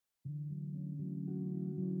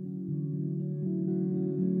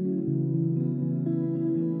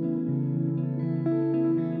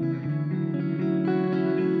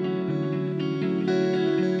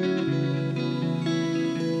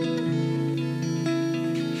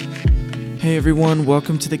Hey everyone,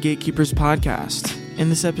 welcome to the Gatekeepers podcast. In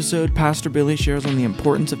this episode, Pastor Billy shares on the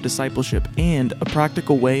importance of discipleship and a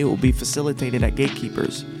practical way it will be facilitated at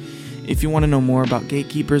Gatekeepers. If you want to know more about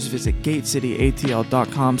Gatekeepers, visit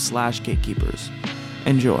gatecityatl.com/gatekeepers.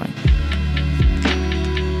 Enjoy.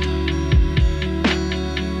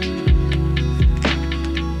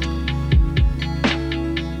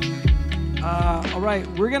 All right,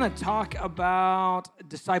 we're going to talk about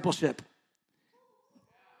discipleship.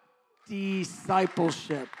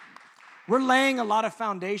 Discipleship. We're laying a lot of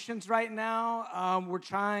foundations right now. We're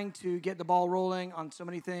trying to get the ball rolling on so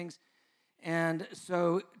many things. And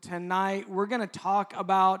so tonight, we're going to talk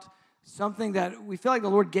about something that we feel like the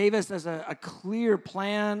Lord gave us as a clear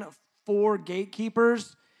plan for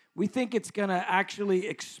gatekeepers. We think it's going to actually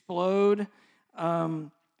explode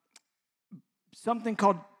something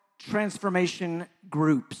called transformation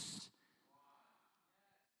groups,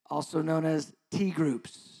 also known as T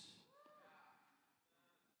groups.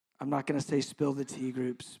 I'm not going to say spill the tea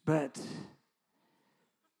groups, but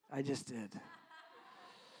I just did.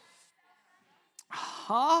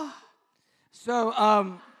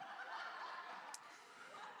 So,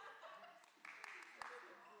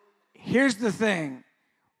 here's the thing.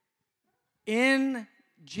 In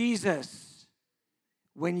Jesus,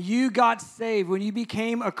 when you got saved, when you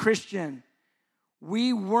became a Christian,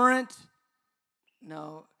 when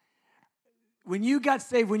you got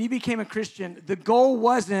saved, when you became a Christian, the goal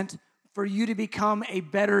wasn't for you to become a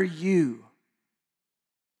better you.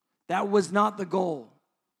 That was not the goal.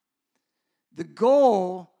 The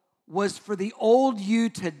goal was for the old you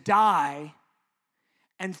to die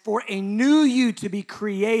and for a new you to be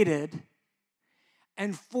created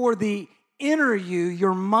and for the inner you,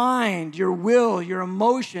 your mind, your will, your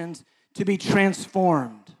emotions to be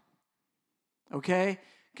transformed. Okay?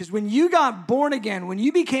 Because when you got born again, when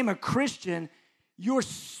you became a Christian, your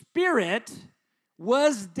spirit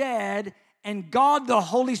was dead and God, the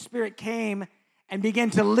Holy Spirit, came and began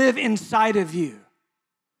to live inside of you.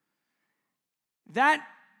 That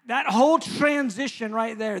whole transition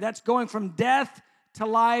right there, that's going from death to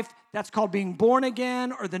life. That's called being born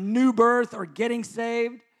again or the new birth or getting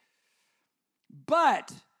saved.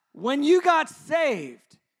 But when you got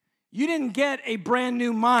saved, you didn't get a brand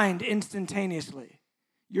new mind instantaneously.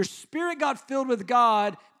 Your spirit got filled with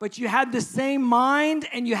God, but you had the same mind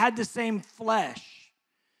and you had the same flesh.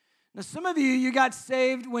 Now, some of you got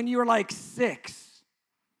saved when you were like 6.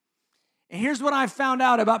 And here's what I found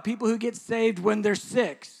out about people who get saved when they're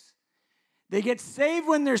 6. They get saved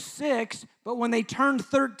when they're 6, but when they turn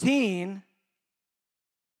 13,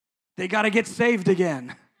 they got to get saved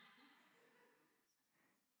again.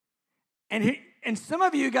 And some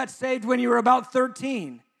of you got saved when you were about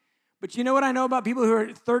 13. But you know what I know about people who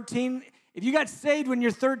are 13? If you got saved when you're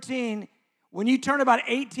 13, when you turn about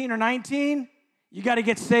 18 or 19, you got to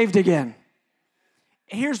get saved again.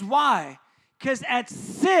 And here's why. Because at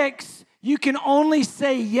 6, you can only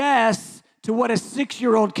say yes to what a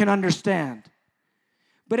 6-year-old can understand.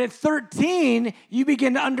 But at 13, you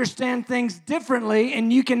begin to understand things differently,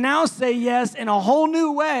 and you can now say yes in a whole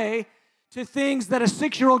new way to things that a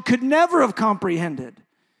 6-year-old could never have comprehended.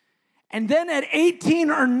 And then at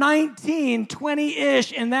 18 or 19,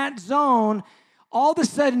 20-ish, in that zone, all of a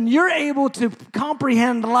sudden you're able to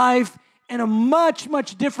comprehend life in a much,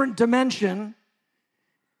 much different dimension.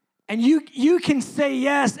 And you can say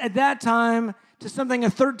yes at that time to something a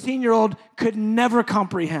 13-year-old could never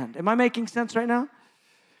comprehend. Am I making sense right now?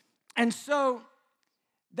 And so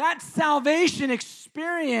that salvation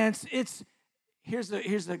experience, here's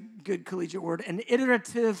a good collegiate word, an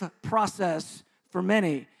iterative process for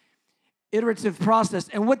many. Iterative process.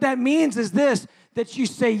 And what that means is this, that you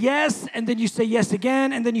say yes, and then you say yes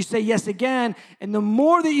again, and then you say yes again. And the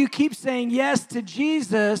more that you keep saying yes to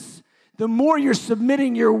Jesus, the more you're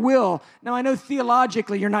submitting your will. Now, I know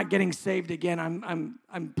theologically you're not getting saved again.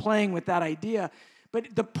 I'm playing with that idea.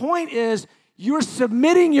 But the point is, you're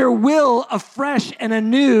submitting your will afresh and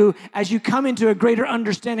anew as you come into a greater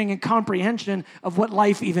understanding and comprehension of what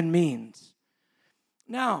life even means.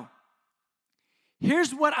 Now,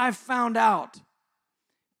 here's what I've found out.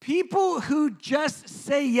 People who just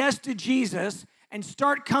say yes to Jesus and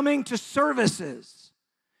start coming to services,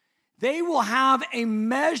 they will have a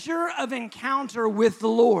measure of encounter with the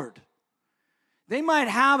Lord. They might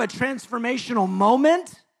have a transformational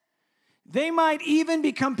moment. They might even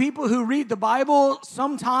become people who read the Bible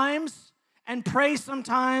sometimes and pray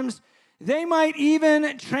sometimes. They might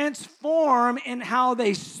even transform in how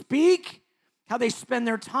they speak, how they spend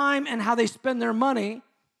their time, and how they spend their money.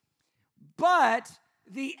 But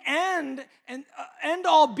the end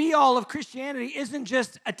all be all of Christianity isn't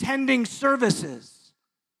just attending services.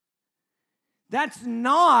 That's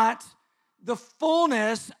not the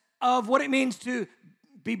fullness of what it means to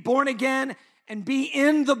be born again and be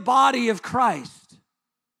in the body of Christ.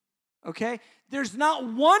 Okay? There's not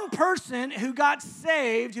one person who got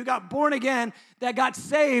saved, who got born again, that got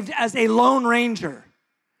saved as a lone ranger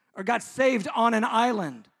or got saved on an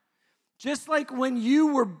island. Just like when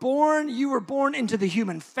you were born into the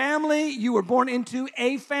human family, you were born into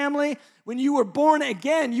a family. When you were born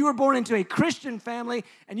again, you were born into a Christian family,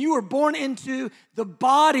 and you were born into the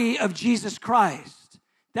body of Jesus Christ.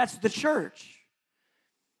 That's the church.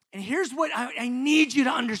 And here's what I need you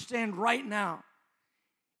to understand right now.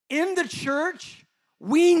 In the church,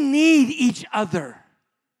 we need each other.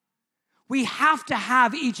 We have to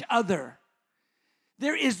have each other.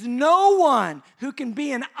 There is no one who can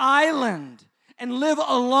be an island and live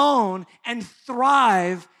alone and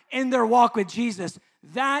thrive in their walk with Jesus.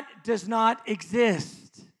 That does not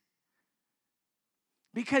exist.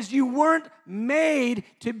 Because you weren't made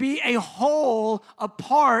to be a whole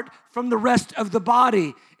apart from the rest of the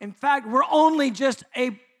body. In fact, we're only just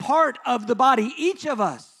a part of the body, each of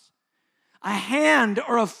us. A hand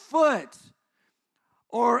or a foot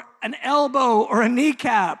or an elbow or a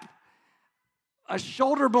kneecap, a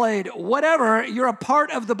shoulder blade, whatever, you're a part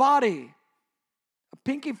of the body.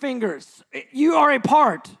 Pinky fingers, you are a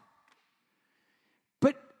part.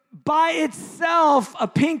 But by itself, a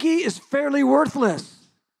pinky is fairly worthless.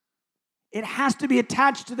 It has to be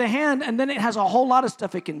attached to the hand, and then it has a whole lot of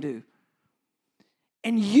stuff it can do.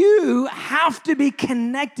 And you have to be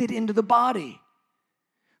connected into the body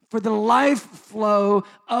for the life flow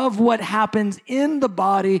of what happens in the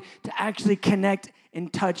body to actually connect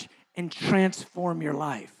and touch and transform your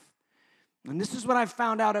life. And this is what I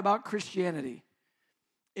found out about Christianity.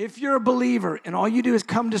 If you're a believer and all you do is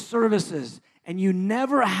come to services and you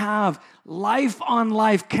never have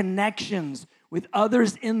life-on-life connections with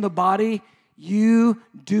others in the body, you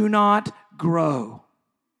do not grow.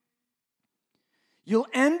 You'll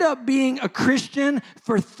end up being a Christian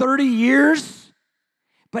for 30 years,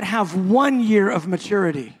 but have 1 year of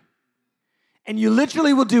maturity. And you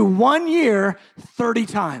literally will do 1 year 30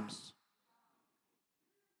 times.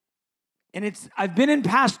 And I've been in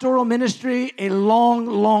pastoral ministry a long,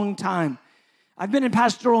 long time. I've been in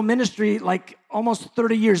pastoral ministry like almost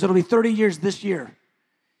 30 years. It'll be 30 years this year.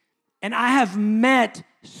 And I have met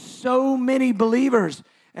so many believers.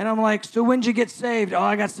 And I'm like, so when did you get saved? Oh,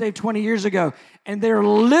 I got saved 20 years ago. And they're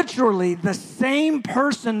literally the same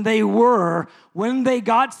person they were when they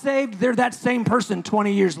got saved. They're that same person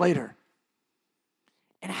 20 years later.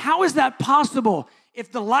 And how is that possible?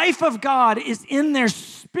 If the life of God is in their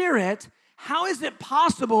spirit, how is it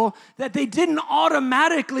possible that they didn't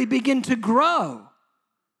automatically begin to grow?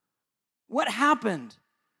 What happened?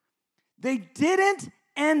 They didn't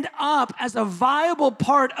end up as a viable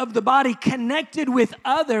part of the body connected with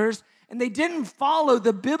others, and they didn't follow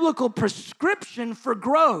the biblical prescription for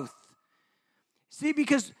growth. See,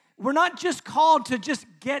 because we're not just called to just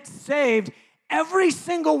get saved. Every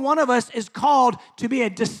single one of us is called to be a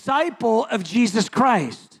disciple of Jesus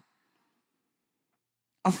Christ,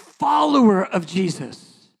 a follower of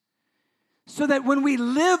Jesus. So that when we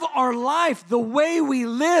live our life the way we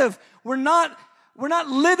live, we're not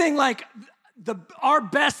living like our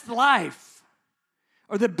best life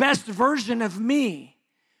or the best version of me.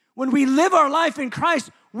 When we live our life in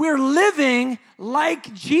Christ, we're living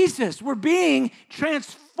like Jesus. We're being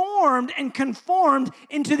transformed and conformed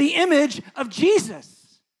into the image of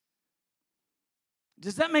Jesus.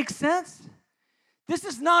 Does that make sense? This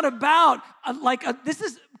is not about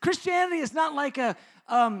Christianity is not like a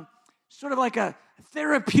sort of like a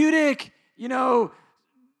therapeutic,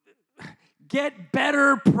 get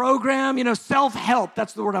better program, self-help.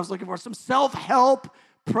 That's the word I was looking for. Some self-help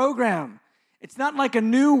program. It's not like a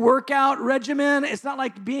new workout regimen. It's not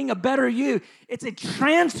like being a better you. It's a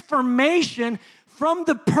transformation from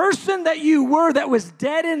the person that you were that was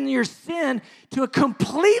dead in your sin to a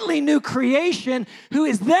completely new creation who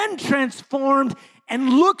is then transformed and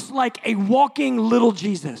looks like a walking little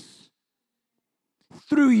Jesus.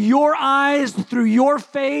 Through your eyes, through your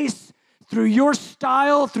face, through your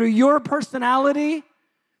style, through your personality.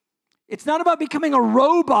 It's not about becoming a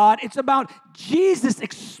robot. It's about Jesus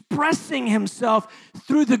expressing himself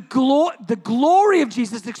through the glory of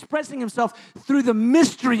Jesus expressing himself through the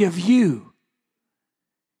mystery of you.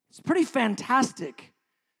 It's pretty fantastic.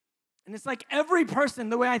 And it's like every person,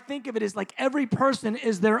 the way I think of it is like every person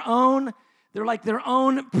is they're like their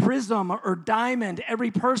own prism or diamond,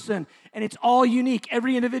 every person, and it's all unique.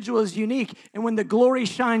 Every individual is unique. And when the glory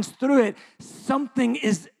shines through it, something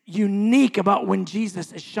is unique about when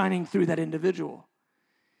Jesus is shining through that individual.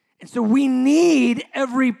 And so we need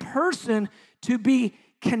every person to be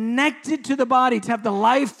connected to the body, to have the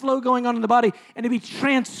life flow going on in the body, and to be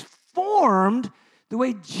transformed the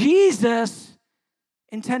way Jesus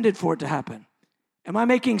intended for it to happen. Am I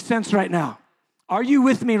making sense right now? Are you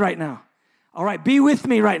with me right now? All right, be with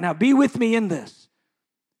me right now. Be with me in this.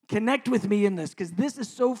 Connect with me in this, because this is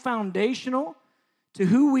so foundational to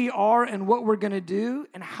who we are and what we're going to do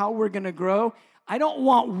and how we're going to grow. I don't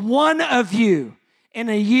want one of you in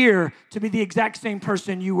a year to be the exact same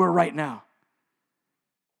person you were right now.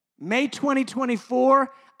 May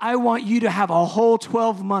 2024, I want you to have a whole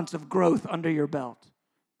 12 months of growth under your belt.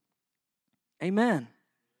 Amen.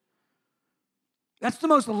 That's the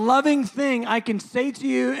most loving thing I can say to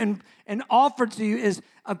you and offer to you, is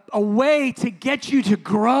a way to get you to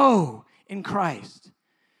grow in Christ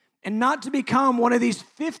and not to become one of these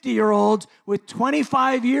 50-year-olds with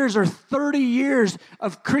 25 years or 30 years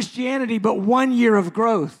of Christianity, but 1 year of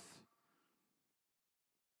growth.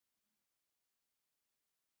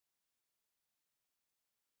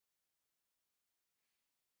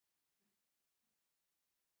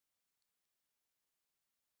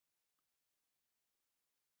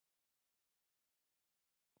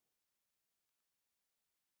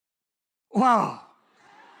 Wow.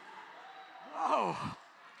 Oh.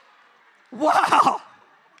 Wow.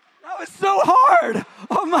 That was so hard.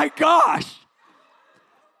 Oh my gosh.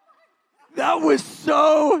 That was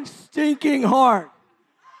so stinking hard.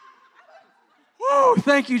 Whoa,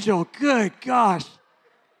 thank you, Joel. Good gosh.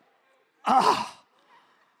 Oh.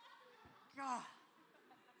 God.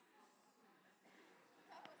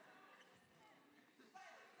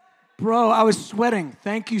 Bro, I was sweating.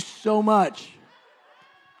 Thank you so much.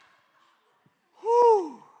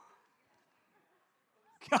 Whew.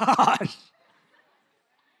 Gosh.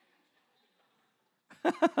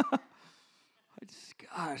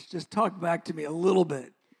 Just talk back to me a little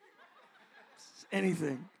bit.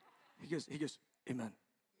 Anything. He goes, amen.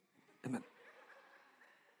 Amen.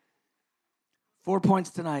 4 points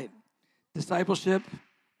tonight. Discipleship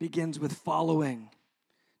begins with following.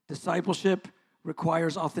 Discipleship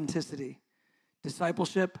requires authenticity.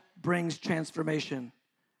 Discipleship brings transformation.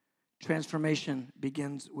 Transformation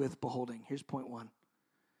begins with beholding. Here's point 1.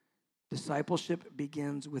 Discipleship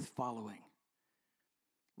begins with following.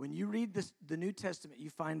 When you read the New Testament, you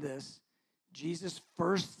find this. Jesus'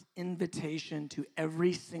 first invitation to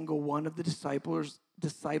every single one of the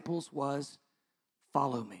disciples was,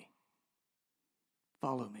 follow me.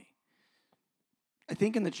 Follow me. I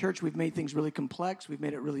think in the church we've made things really complex. We've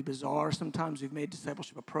made it really bizarre. Sometimes we've made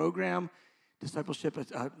discipleship a program, discipleship a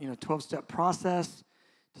 12-step process,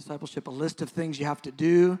 discipleship a list of things you have to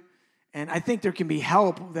do. And I think there can be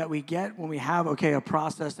help that we get when we have, a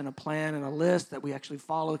process and a plan and a list that we actually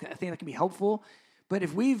follow. I think that can be helpful. But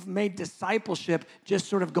if we've made discipleship just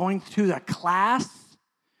sort of going through a class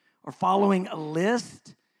or following a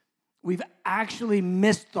list, we've actually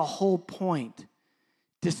missed the whole point.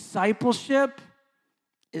 Discipleship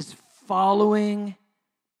is following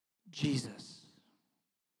Jesus.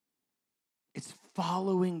 It's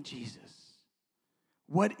following Jesus.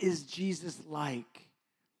 What is Jesus like?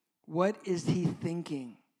 What is he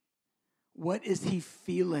thinking? What is he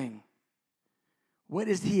feeling? What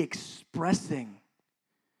is he expressing?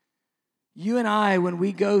 You and I, when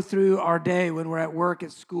we go through our day, when we're at work,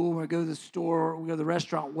 at school, when we go to the store, we go to the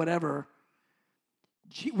restaurant, whatever,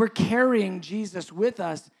 we're carrying Jesus with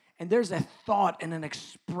us, and there's a thought and an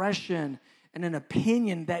expression and an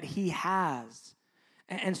opinion that he has.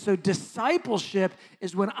 And so discipleship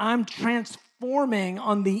is when I'm transforming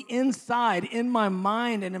on the inside, in my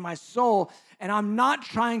mind and in my soul, and I'm not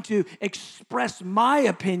trying to express my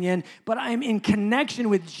opinion, but I'm in connection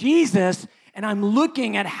with Jesus, and I'm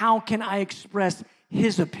looking at how can I express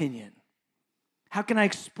his opinion? How can I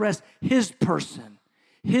express his person,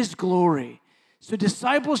 his glory? So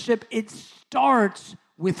discipleship, it starts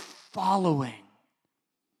with following.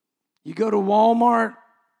 You go to Walmart,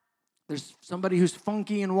 there's somebody who's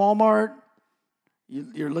funky in Walmart.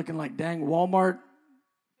 You're looking like, dang, Walmart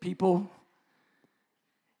people.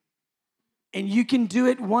 And you can do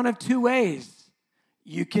it one of two ways.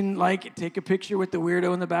 You can, take a picture with the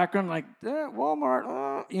weirdo in the background,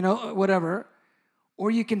 Walmart, whatever.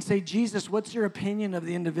 Or you can say, Jesus, what's your opinion of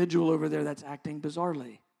the individual over there that's acting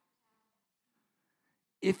bizarrely?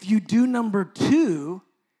 If you do number 2,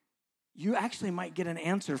 you actually might get an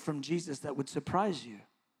answer from Jesus that would surprise you.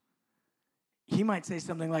 He might say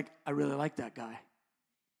something like, I really like that guy.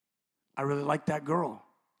 I really like that girl.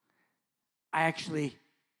 I actually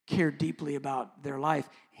care deeply about their life.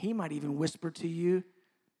 He might even whisper to you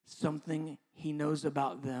something he knows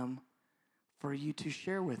about them for you to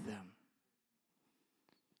share with them.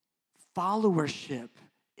 Followership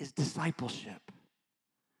is discipleship.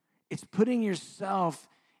 It's putting yourself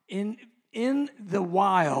in the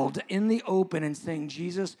wild, in the open, and saying,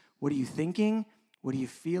 Jesus, what are you thinking? What are you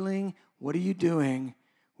feeling? What are you doing?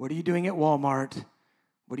 What are you doing at Walmart?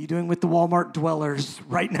 What are you doing with the Walmart dwellers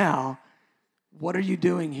right now? What are you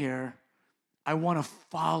doing here? I want to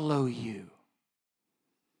follow you.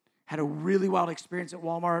 Had a really wild experience at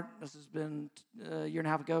Walmart. This has been a year and a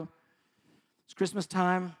half ago. It's Christmas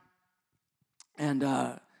time. And,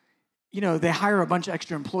 they hire a bunch of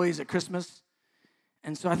extra employees at Christmas.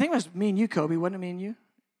 And so I think it was me and you, Kobe. Wasn't it me and you?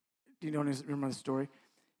 Do you remember the story?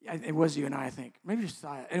 It was you and I think. Maybe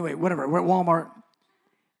Josiah. Anyway, whatever. We're at Walmart.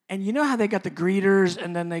 And you know how they got the greeters,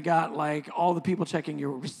 and then they got, like, all the people checking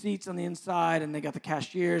your receipts on the inside, and they got the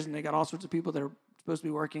cashiers, and they got all sorts of people that are supposed to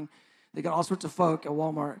be working. They got all sorts of folk at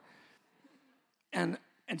Walmart. And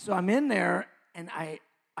so I'm in there, and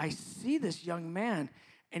I see this young man,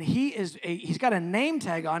 and he's got a name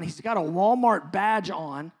tag on. He's got a Walmart badge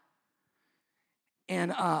on.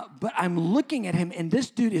 And but I'm looking at him, and this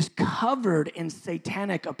dude is covered in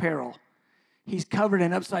satanic apparel. He's covered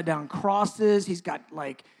in upside-down crosses. He's got,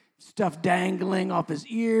 like, stuff dangling off his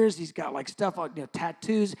ears. He's got, like, stuff on,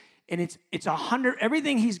 tattoos. And it's 100,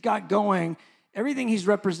 everything he's got going, everything he's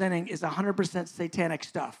representing is 100% satanic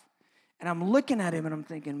stuff. And I'm looking at him, and I'm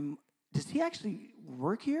thinking, does he actually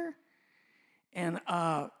work here? And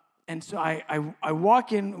so I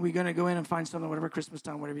walk in. We're going to go in and find something, whatever, Christmas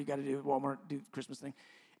time, whatever you got to do at Walmart, do the Christmas thing.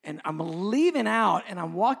 And I'm leaving out, and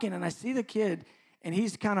I'm walking, and I see the kid, and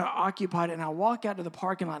he's kind of occupied, and I walk out to the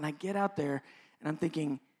parking lot, and I get out there, and I'm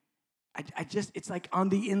thinking, it's like on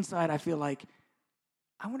the inside, I feel like,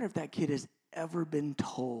 I wonder if that kid has ever been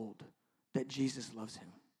told that Jesus loves him.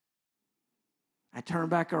 I turn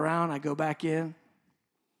back around, I go back in,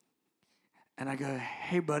 and I go,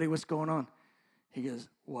 hey, buddy, what's going on? He goes,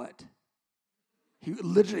 what? He's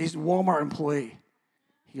a Walmart employee.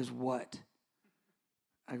 He goes, what?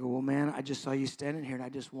 I go, well, man, I just saw you standing here, and I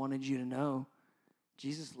just wanted you to know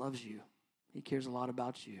Jesus loves you. He cares a lot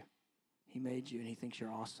about you. He made you, and he thinks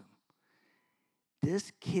you're awesome.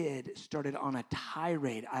 This kid started on a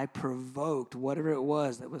tirade. I provoked whatever it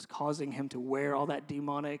was that was causing him to wear all that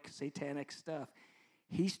demonic, satanic stuff.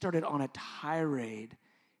 He started on a tirade,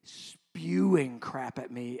 spewing crap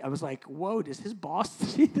at me. I was like, whoa, does his boss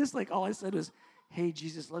see this? Like, all I said was, hey,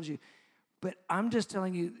 Jesus loves you. But I'm just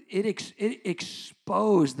telling you, it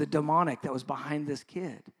exposed the demonic that was behind this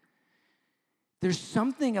kid. There's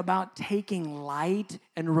something about taking light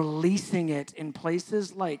and releasing it in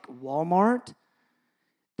places like Walmart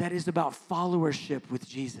that is about followership with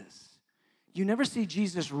Jesus. You never see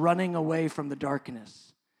Jesus running away from the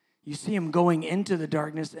darkness. You see him going into the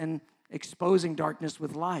darkness and exposing darkness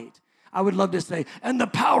with light. I would love to say, and the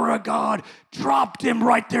power of God dropped him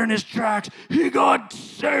right there in his tracks. He got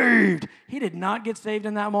saved. He did not get saved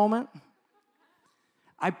in that moment.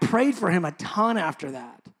 I prayed for him a ton after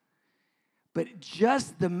that. But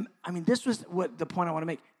this was what the point I want to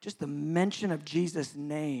make. Just the mention of Jesus'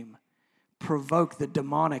 name provoked the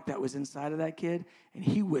demonic that was inside of that kid. And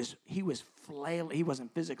he was flailing. He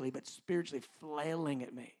wasn't physically, but spiritually flailing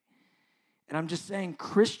at me. And I'm just saying,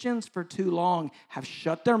 Christians for too long have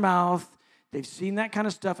shut their mouth. They've seen that kind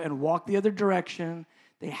of stuff and walked the other direction.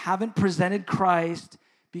 They haven't presented Christ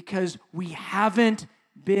because we haven't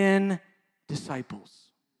been disciples.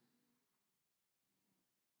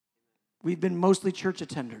 We've been mostly church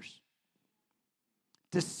attenders.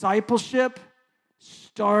 Discipleship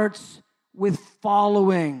starts with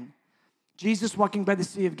following. Jesus walking by the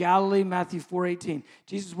Sea of Galilee, Matthew 4:18.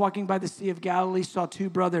 Jesus walking by the Sea of Galilee saw two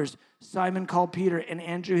brothers, Simon called Peter and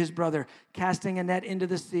Andrew his brother, casting a net into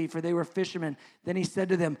the sea, for they were fishermen. Then he said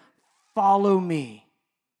to them, follow me.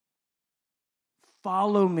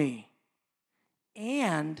 Follow me,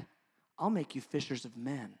 and I'll make you fishers of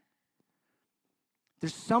men.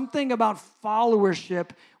 There's something about followership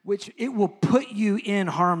which it will put you in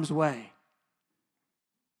harm's way.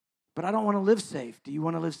 But I don't want to live safe. Do you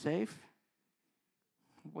want to live safe?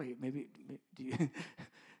 Wait, maybe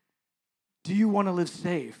do you want to live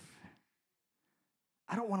safe?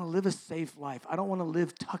 I don't want to live a safe life. I don't want to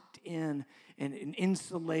live tucked in and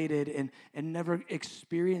insulated and never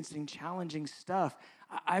experiencing challenging stuff.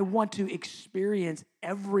 I want to experience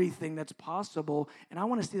everything that's possible, and I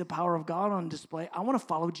want to see the power of God on display. I want to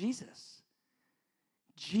follow Jesus.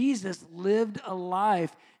 Jesus lived a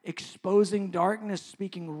life exposing darkness,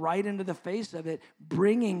 speaking right into the face of it,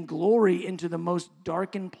 bringing glory into the most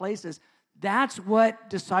darkened places. That's what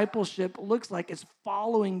discipleship looks like. It's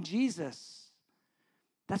following Jesus.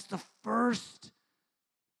 That's the first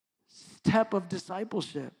step of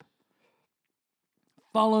discipleship.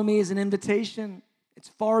 Follow me is an invitation. It's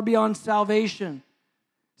far beyond salvation.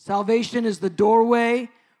 Salvation is the doorway.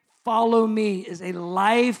 Follow me is a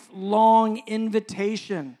lifelong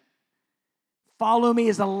invitation. Follow me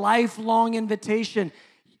is a lifelong invitation.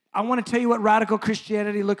 I want to tell you what radical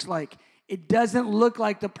Christianity looks like. It doesn't look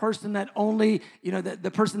like the person that only,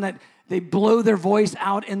 the person that they blow their voice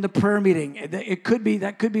out in the prayer meeting.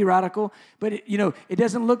 That could be radical, but it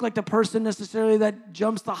doesn't look like the person necessarily that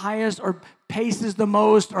jumps the highest or paces the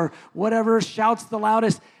most or whatever, shouts the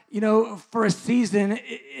loudest, for a season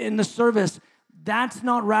in the service. That's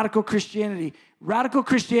not radical Christianity. Radical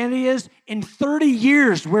Christianity is, in 30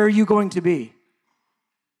 years, where are you going to be?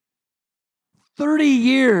 30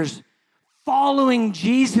 years following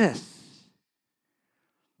Jesus.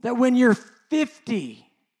 That when you're 50,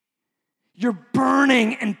 you're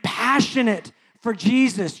burning and passionate for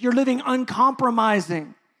Jesus. You're living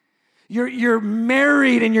uncompromising. You're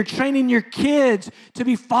married and you're training your kids to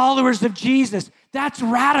be followers of Jesus. That's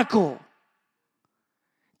radical.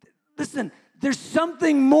 Listen, there's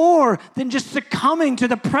something more than just succumbing to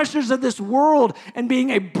the pressures of this world and being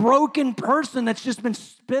a broken person that's just been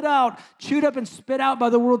chewed up and spit out by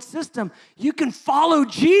the world system. You can follow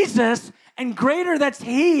Jesus, and greater that's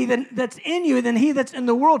that's in you than he that's in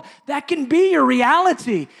the world. That can be your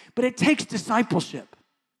reality, but it takes discipleship.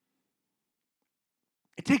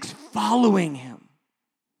 It takes following him.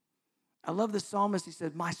 I love the psalmist. He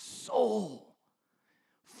said, my soul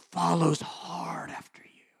follows hard after you.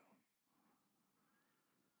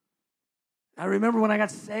 I remember when I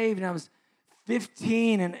got saved and I was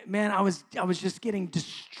 15, and man, I was just getting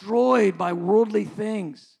destroyed by worldly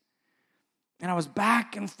things. And I was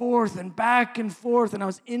back and forth, and I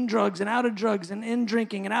was in drugs and out of drugs, and in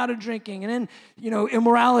drinking and out of drinking, and in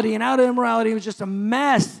immorality and out of immorality. It was just a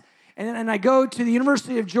mess. And I go to the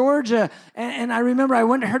University of Georgia, and I remember I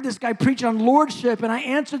went and heard this guy preach on lordship, and I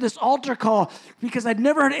answered this altar call because I'd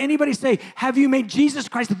never heard anybody say, have you made Jesus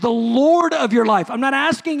Christ the Lord of your life? I'm not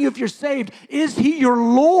asking you if you're saved. Is he your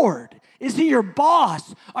Lord? Is he your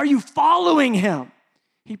boss? Are you following him?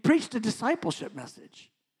 He preached a discipleship message.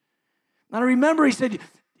 And I remember he said,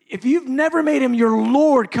 if you've never made him your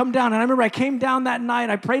Lord, come down. And I remember I came down that night.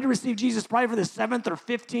 I prayed to receive Jesus probably for the 7th or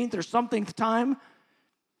 15th or something time.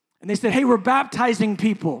 And they said, hey, we're baptizing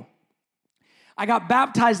people. I got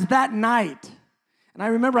baptized that night. And I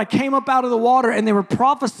remember I came up out of the water, and they were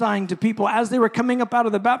prophesying to people as they were coming up out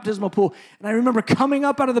of the baptismal pool. And I remember coming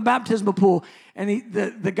up out of the baptismal pool, and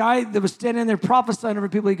the guy that was standing there prophesying over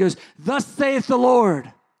people, he goes, thus saith the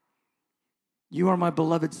Lord, you are my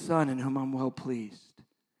beloved Son in whom I'm well pleased.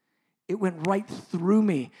 It went right through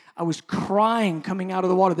me. I was crying coming out of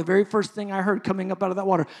the water. The very first thing I heard coming up out of that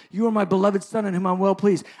water, you are my beloved Son in whom I'm well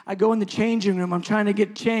pleased. I go in the changing room. I'm trying to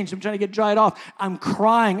get changed. I'm trying to get dried off. I'm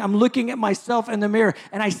crying. I'm looking at myself in the mirror,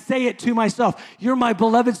 and I say it to myself, you're my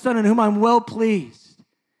beloved Son in whom I'm well pleased.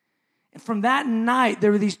 And from that night,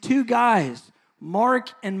 there were these two guys,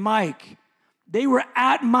 Mark and Mike. They were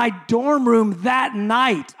at my dorm room that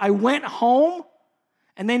night. I went home,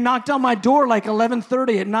 and they knocked on my door like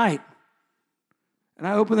 11:30 at night. And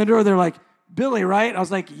I opened the door. They're like, Billy, right? I was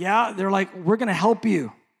like, yeah. They're like, we're going to help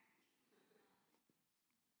you.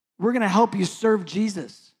 We're going to help you serve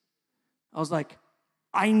Jesus. I was like,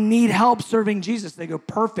 I need help serving Jesus. They go,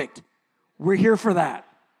 perfect. We're here for that.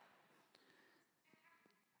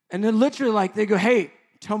 And then literally they go, hey,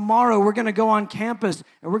 tomorrow we're going to go on campus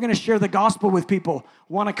and we're going to share the gospel with people.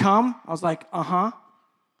 Want to come? I was like, uh-huh.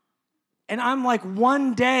 And I'm like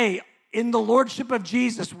one day in the lordship of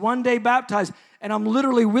Jesus, one day baptized, and I'm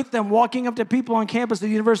literally with them walking up to people on campus at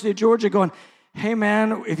the University of Georgia going, hey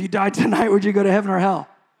man, if you died tonight, would you go to heaven or hell?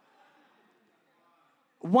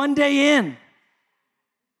 One day in.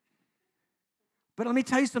 But let me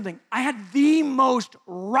tell you something. I had the most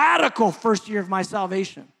radical first year of my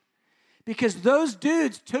salvation because those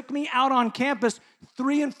dudes took me out on campus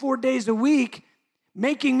 3 and 4 days a week,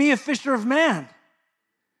 making me a fisher of men.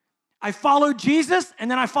 I followed Jesus, and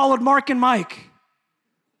then I followed Mark and Mike,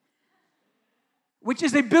 which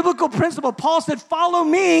is a biblical principle. Paul said, follow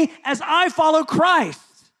me as I follow Christ.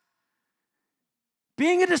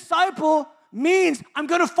 Being a disciple means I'm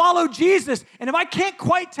going to follow Jesus, and if I can't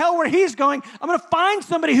quite tell where he's going, I'm going to find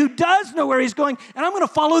somebody who does know where he's going, and I'm going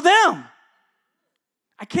to follow them.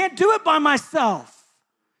 I can't do it by myself.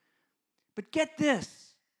 But get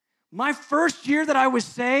this. My first year that I was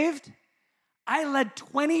saved, I led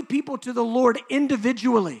 20 people to the Lord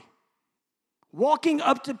individually, walking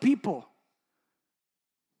up to people.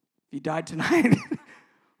 If you died tonight,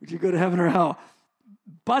 would you go to heaven or hell?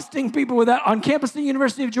 Busting people with that on campus at the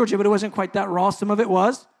University of Georgia, but it wasn't quite that raw. Some of it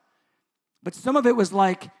was. But some of it was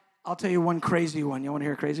like, I'll tell you one crazy one. You want to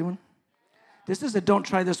hear a crazy one? This is a don't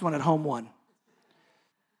try this one at home one.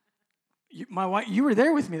 My wife, you were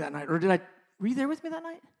there with me that night, or were you there with me that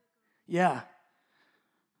night? Yeah.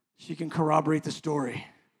 She can corroborate the story.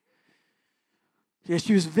 Yeah,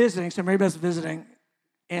 she was visiting, so Mary Beth's visiting,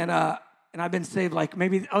 and I've been saved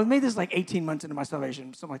maybe this 18 months into my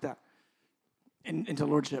salvation, something like that, into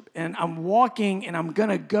Lordship. And I'm walking, and I'm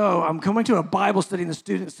coming to a Bible study in the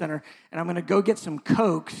Student Center, and I'm going to go get some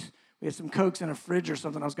Cokes. We had some Cokes in a fridge or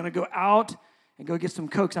something. I was going to go out and go get some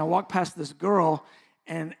Cokes, and I walked past this girl,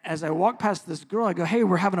 and as I walk past this girl, I go, hey,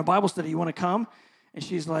 we're having a Bible study. You want to come? And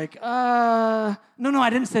she's like, no, I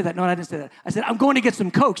didn't say that. No, I didn't say that. I said, I'm going to get some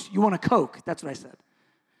Cokes. You want a Coke? That's what I said.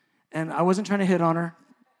 And I wasn't trying to hit on her.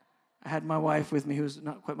 I had my wife with me, who was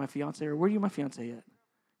not quite my fiance, or were you my fiance yet?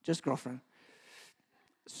 Just girlfriend.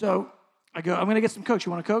 So I go, I'm going to get some Cokes.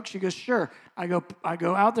 You want a Coke? She goes, sure. I go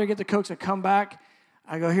out there, get the Cokes. I come back.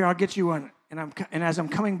 I go, here, I'll get you one. And as I'm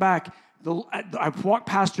coming back, I walk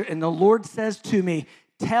past her, and the Lord says to me,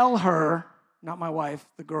 tell her, not my wife,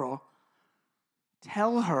 the girl,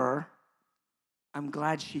 tell her I'm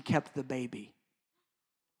glad she kept the baby.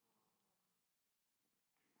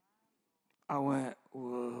 I went,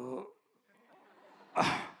 whoa.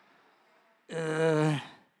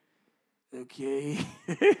 Okay.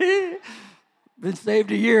 Been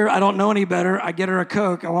saved a year. I don't know any better. I get her a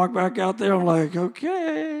Coke. I walk back out there. I'm like,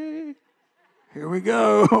 okay, here we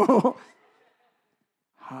go.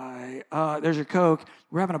 Hi. There's your Coke.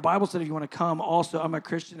 We're having a Bible study if you want to come. Also, I'm a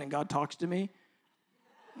Christian and God talks to me.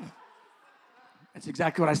 That's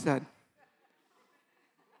exactly what I said.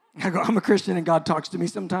 I go, I'm a Christian and God talks to me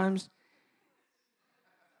sometimes.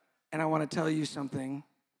 And I want to tell you something.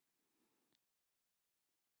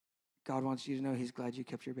 God wants you to know he's glad you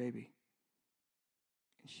kept your baby.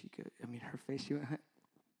 And her face, she went,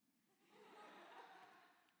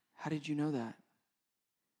 how did you know that?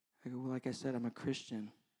 I go, well, like I said, I'm a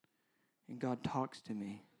Christian and God talks to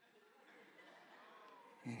me.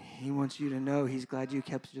 And he wants you to know he's glad you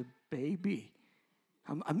kept your baby.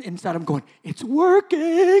 I'm inside, I'm going, it's working.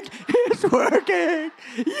 It's working.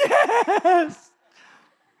 Yes.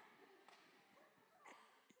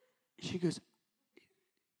 She goes,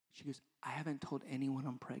 I haven't told anyone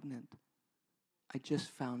I'm pregnant. I just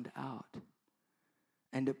found out.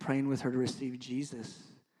 I ended up praying with her to receive Jesus.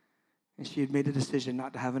 And she had made a decision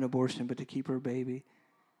not to have an abortion, but to keep her baby.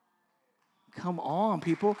 Come on,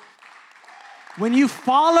 people. When you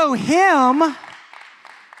follow him,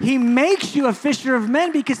 he makes you a fisher of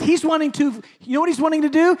men because he's wanting to, you know what he's wanting to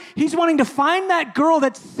do? He's wanting to find that girl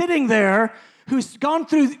that's sitting there who's gone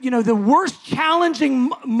through, the worst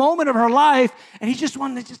challenging moment of her life, and he's just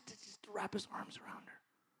wanting to just wrap his arms around her.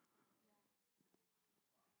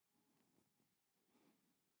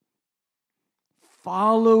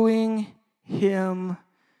 Following him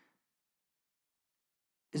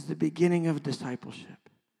is the beginning of discipleship.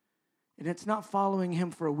 And it's not following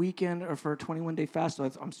him for a weekend or for a 21-day fast, so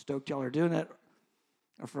I'm stoked y'all are doing it,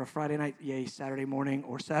 or for a Friday night, yay, Saturday morning,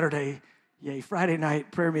 or Saturday, yay, Friday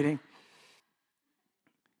night prayer meeting.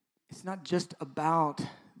 It's not just about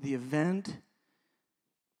the event.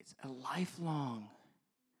 It's a lifelong.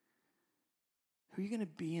 Who are you going to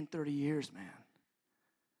be in 30 years, man?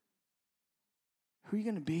 Who are you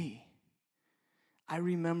going to be? I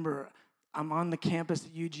remember I'm on the campus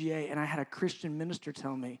at UGA, and I had a Christian minister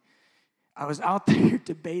tell me, I was out there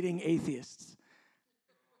debating atheists.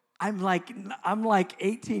 I'm like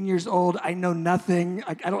 18 years old. I know nothing.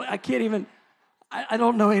 I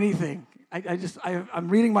don't know anything. I'm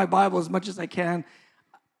reading my Bible as much as I can.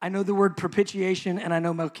 I know the word propitiation and I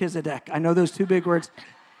know Melchizedek. I know those two big words.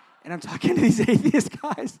 And I'm talking to these atheist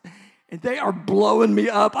guys, and they are blowing me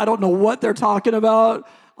up. I don't know what they're talking about.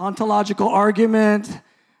 Ontological argument.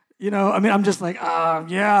 I'm just like,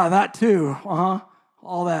 yeah, that too.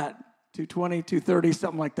 All that. 220, 230,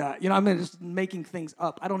 something like that. Just making things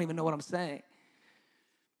up. I don't even know what I'm saying.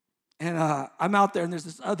 And I'm out there, and there's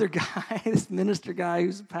this other guy, this minister guy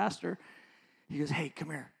who's a pastor. He goes, hey, come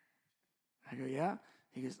here. I go, yeah?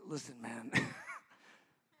 He goes, listen, man.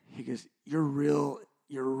 He goes, you're real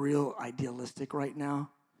idealistic right now.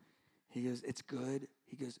 He goes, it's good.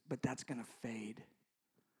 He goes, but that's going to fade.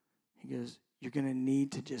 He goes, you're going to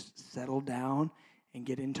need to just settle down and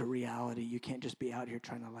get into reality. You can't just be out here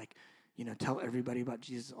trying to tell everybody about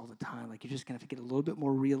Jesus all the time. You're just going to have to get a little bit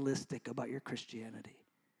more realistic about your Christianity.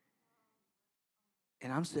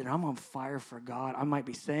 And I'm sitting, I'm on fire for God. I might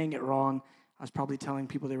be saying it wrong. I was probably telling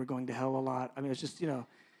people they were going to hell a lot. It was just,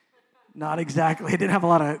 not exactly. I didn't have a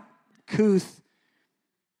lot of couth.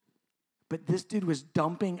 But this dude was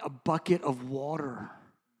dumping a bucket of water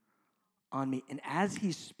on me. And as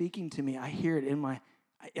he's speaking to me, I hear it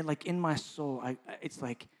and like in my soul, it's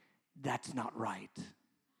like, that's not right.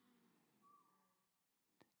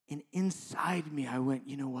 And inside me, I went,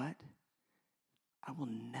 you know what? I will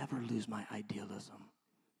never lose my idealism.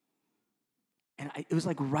 And it was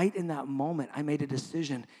like right in that moment, I made a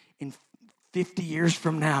decision. In 50 years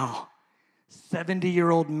from now,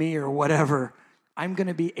 70-year-old me or whatever, I'm going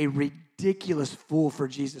to be a ridiculous fool for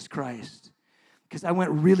Jesus Christ. Because I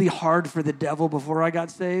went really hard for the devil before I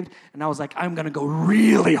got saved, and I was like, I'm going to go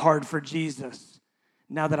really hard for Jesus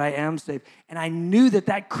now that I am saved. And I knew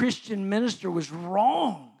that Christian minister was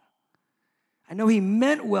wrong. I know he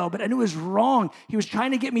meant well, but I knew it was wrong. He was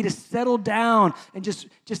trying to get me to settle down and just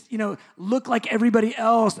look like everybody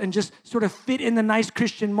else and just sort of fit in the nice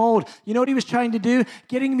Christian mold. You know what he was trying to do?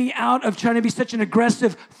 Getting me out of trying to be such an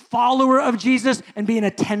aggressive follower of Jesus and be an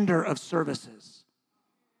attender of services.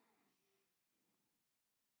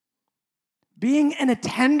 Being an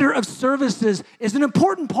attender of services is an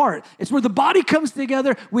important part. It's where the body comes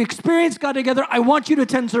together. We experience God together. I want you to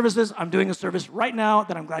attend services. I'm doing a service right now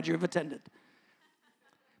that I'm glad you have attended.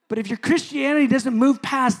 But if your Christianity doesn't move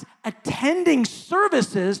past attending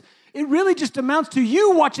services, it really just amounts to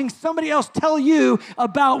you watching somebody else tell you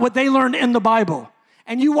about what they learned in the Bible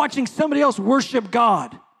and you watching somebody else worship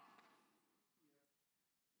God.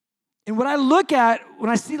 And what I look at when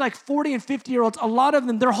I see like 40 and 50-year-olds, a lot of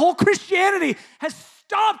them, their whole Christianity has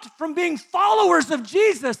stopped from being followers of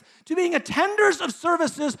Jesus to being attenders of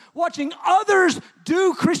services, watching others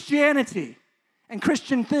do Christianity and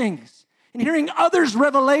Christian things. And hearing others'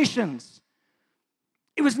 revelations.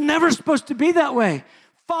 It was never supposed to be that way.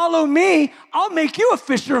 Follow me, I'll make you a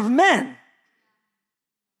fisher of men.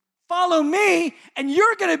 Follow me, and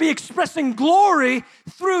you're going to be expressing glory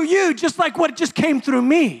through you, just like what just came through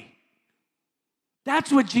me. That's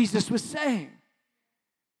what Jesus was saying.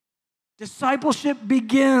 Discipleship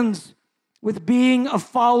begins with being a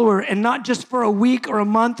follower, and not just for a week or a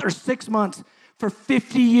month or 6 months, for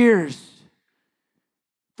 50 years.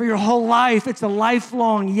 For your whole life, it's a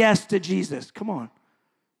lifelong yes to Jesus. Come on.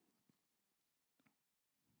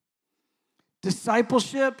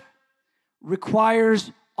 Discipleship requires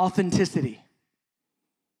authenticity.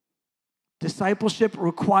 Discipleship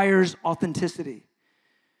requires authenticity.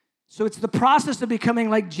 So it's the process of becoming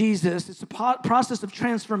like Jesus. It's a process of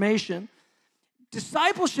transformation.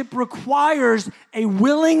 Discipleship requires a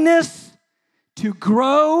willingness to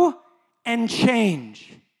grow and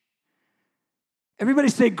change. Everybody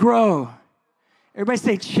say grow. Everybody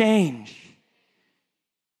say change.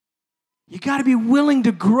 You got to be willing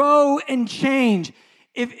to grow and change.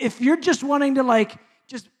 If you're just wanting to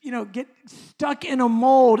get stuck in a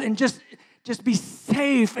mold and just be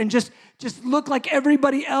safe and just look like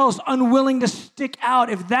everybody else, unwilling to stick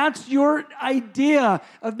out, if that's your idea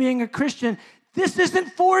of being a Christian, this isn't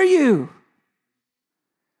for you.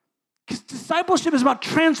 Because discipleship is about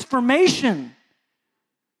transformation.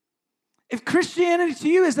 If Christianity to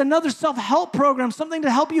you is another self-help program, something to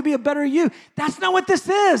help you be a better you, that's not what this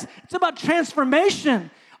is. It's about transformation.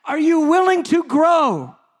 Are you willing to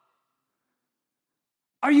grow?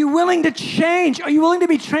 Are you willing to change? Are you willing to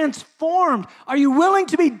be transformed? Are you willing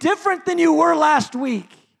to be different than you were last week?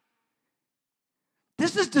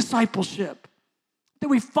 This is discipleship. That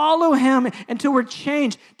we follow him until we're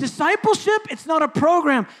changed. Discipleship, it's not a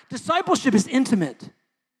program. Discipleship is intimate.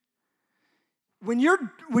 When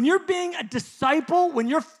you're being a disciple, when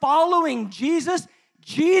you're following Jesus,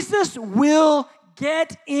 Jesus will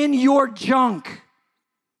get in your junk.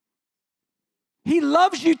 He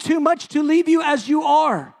loves you too much to leave you as you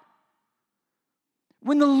are.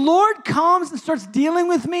 When the Lord comes and starts dealing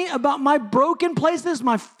with me about my broken places,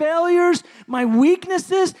 my failures, my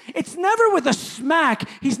weaknesses, it's never with a smack.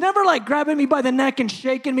 He's never like grabbing me by the neck and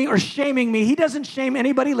shaking me or shaming me. He doesn't shame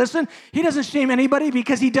anybody. Listen, he doesn't shame anybody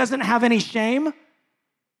because he doesn't have any shame.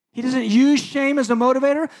 He doesn't use shame as a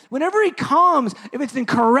motivator. Whenever he comes, if it's in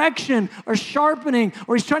correction or sharpening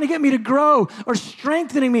or he's trying to get me to grow or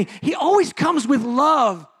strengthening me, he always comes with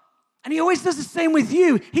love. And he always does the same with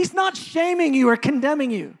you. He's not shaming you or condemning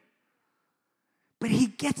you. But he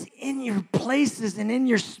gets in your places and in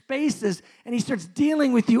your spaces and he starts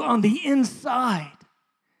dealing with you on the inside.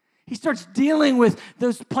 He starts dealing with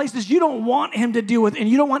those places you don't want him to deal with and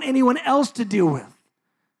you don't want anyone else to deal with.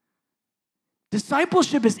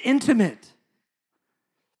 Discipleship is intimate.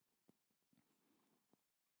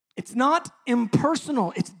 It's not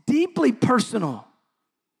impersonal. It's deeply personal.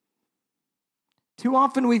 Too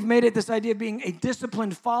often we've made it this idea of being a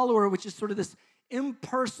disciplined follower, which is sort of this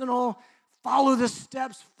impersonal, follow the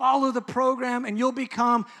steps, follow the program, and you'll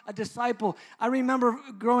become a disciple. I remember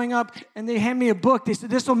growing up, and they handed me a book. They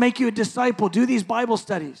said, this will make you a disciple. Do these Bible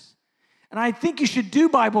studies. And I think you should do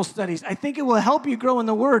Bible studies. I think it will help you grow in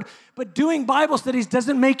the Word. But doing Bible studies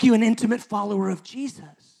doesn't make you an intimate follower of Jesus.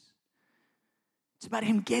 It's about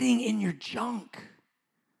him getting in your junk.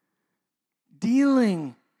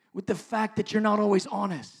 Dealing with the fact that you're not always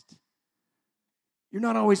honest. You're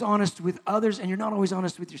not always honest with others, and you're not always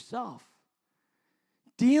honest with yourself.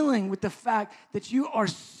 Dealing with the fact that you are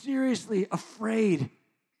seriously afraid.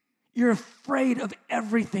 You're afraid of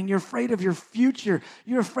everything. You're afraid of your future.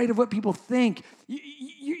 You're afraid of what people think.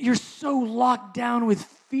 You're so locked down with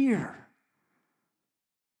fear.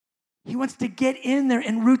 He wants to get in there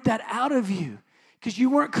and root that out of you, because you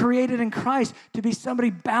weren't created in Christ to be somebody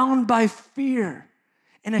bound by fear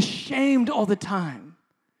and ashamed all the time.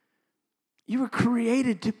 You were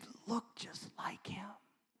created to look just like him.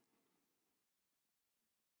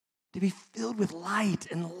 To be filled with light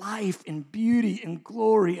and life and beauty and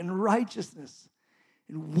glory and righteousness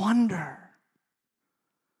and wonder.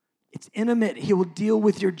 It's intimate. He will deal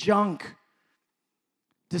with your junk.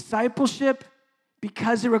 Discipleship,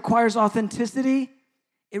 because it requires authenticity,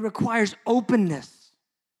 it requires openness.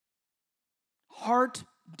 Heart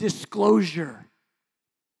disclosure.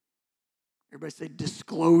 Everybody say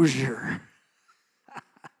disclosure.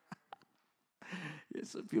 Yeah,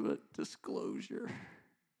 some people, disclosure.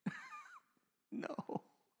 No.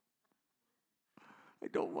 I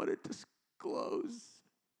don't want to disclose.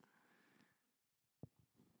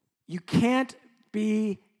 You can't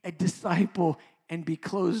be a disciple and be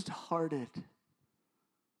closed-hearted.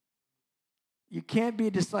 You can't be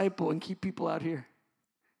a disciple and keep people out here.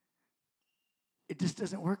 It just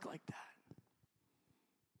doesn't work like that.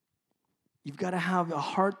 You've got to have a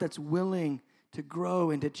heart that's willing to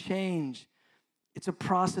grow and to change. It's a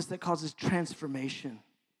process that causes transformation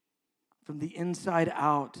from the inside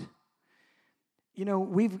out. You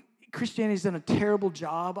know, Christianity's done a terrible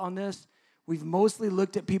job on this. We've mostly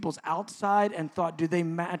looked at people's outside and thought, do they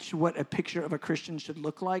match what a picture of a Christian should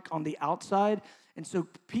look like on the outside? And so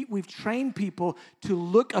we've trained people to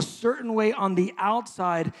look a certain way on the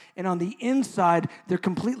outside, and on the inside, they're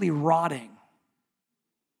completely rotting.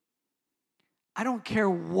 I don't care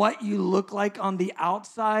what you look like on the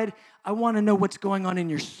outside. I want to know what's going on in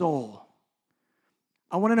your soul.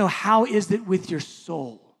 I want to know, how is it with your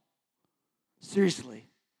soul? Seriously.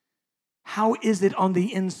 How is it on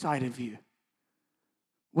the inside of you?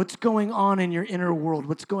 What's going on in your inner world?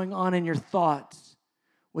 What's going on in your thoughts?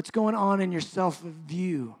 What's going on in your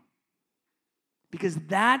self-view? Because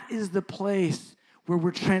that is the place where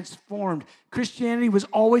we're transformed. Christianity was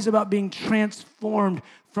always about being transformed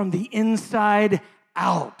from the inside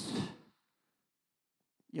out.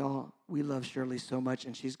 Y'all, we love Shirley so much,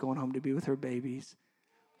 and she's going home to be with her babies.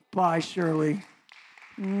 Bye, Shirley.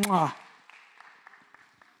 Mwah.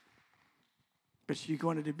 But she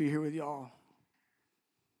wanted to be here with y'all.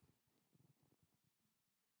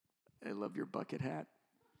 I love your bucket hat.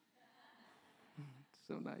 It's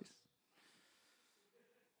so nice.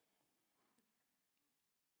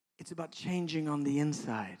 It's about changing on the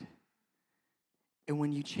inside. And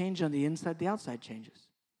when you change on the inside, the outside changes.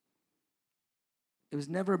 It was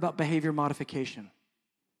never about behavior modification.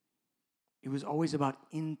 It was always about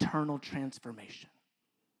internal transformation.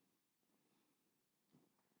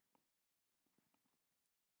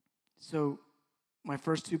 So, my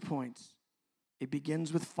first 2 points. It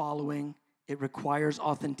begins with following. It requires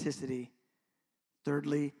authenticity.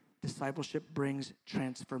 Thirdly, discipleship brings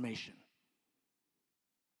transformation.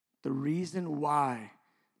 The reason why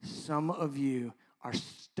some of you are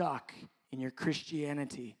stuck in your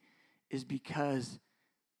Christianity is because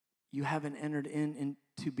you haven't entered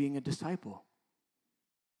into being a disciple.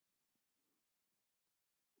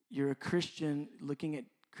 You're a Christian looking at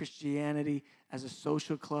Christianity as a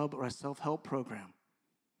social club or a self-help program.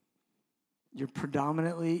 Your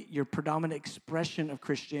predominant expression of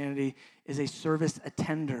Christianity is a service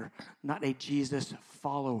attender, not a Jesus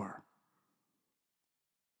follower.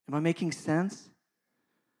 Am I making sense?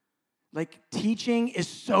 Like, teaching is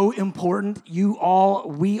so important. You all,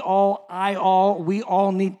 we all, I all, we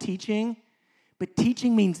all need teaching. But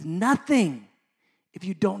teaching means nothing if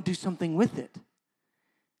you don't do something with it.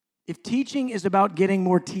 If teaching is about getting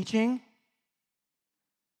more teaching,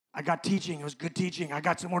 I got teaching, it was good teaching. I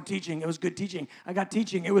got some more teaching, it was good teaching. I got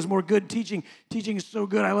teaching, it was more good teaching. Teaching is so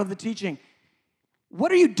good, I love the teaching.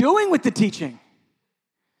 What are you doing with the teaching?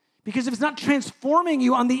 Because if it's not transforming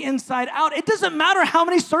you on the inside out, it doesn't matter how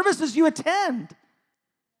many services you attend.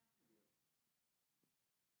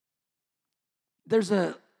 There's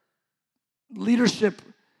a leadership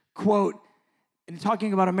quote in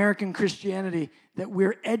talking about American Christianity that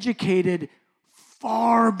we're educated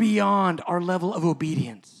far beyond our level of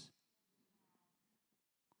obedience.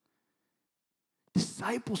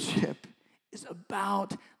 Discipleship is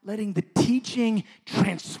about letting the teaching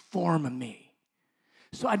transform me.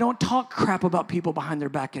 So I don't talk crap about people behind their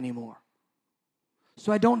back anymore.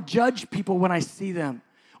 So I don't judge people when I see them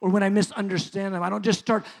or when I misunderstand them. I don't just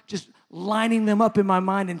start lining them up in my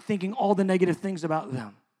mind and thinking all the negative things about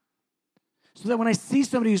them. So that when I see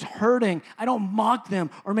somebody who's hurting, I don't mock them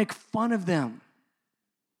or make fun of them.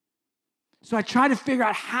 So I try to figure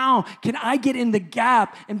out how can I get in the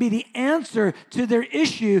gap and be the answer to their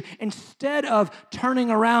issue instead of turning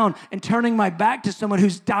around and turning my back to someone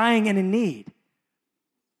who's dying and in need.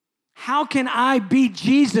 How can I be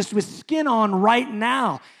Jesus with skin on right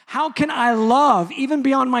now? How can I love even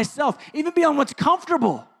beyond myself, even beyond what's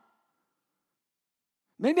comfortable?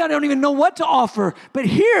 Maybe I don't even know what to offer, but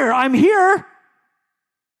I'm here.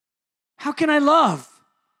 How can I love?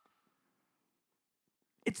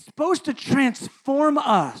 It's supposed to transform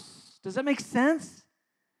us. Does that make sense?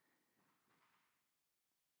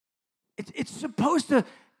 It's supposed to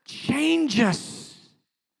change us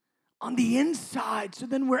on the inside so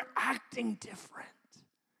then we're acting different.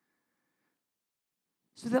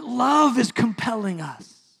 So that love is compelling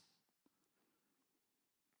us.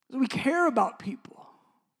 So we care about people.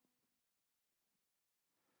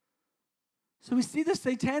 So we see the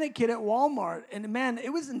satanic kid at Walmart, and man, it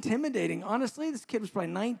was intimidating. Honestly, this kid was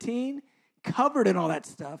probably 19, covered in all that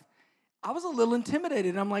stuff. I was a little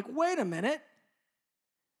intimidated. I'm like, wait a minute.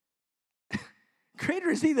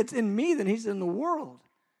 Greater is he that's in me than he's in the world.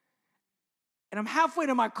 And I'm halfway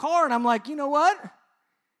to my car, and I'm like, you know what?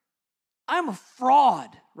 I'm a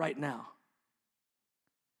fraud right now.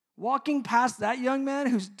 Walking past that young man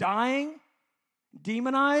who's dying,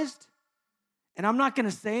 demonized, and I'm not going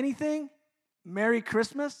to say anything. Merry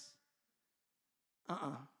Christmas?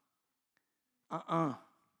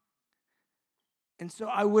 And so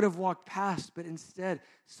I would have walked past, but instead,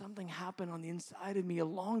 something happened on the inside of me a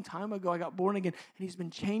long time ago. I got born again, and he's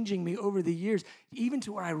been changing me over the years, even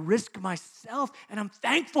to where I risk myself, and I'm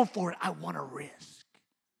thankful for it. I want to risk.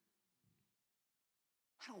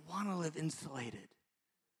 I don't want to live insulated.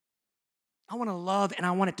 I want to love, and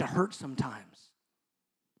I want it to hurt sometimes.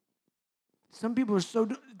 Some people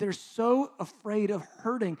are so afraid of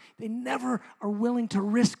hurting, they never are willing to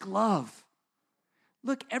risk love.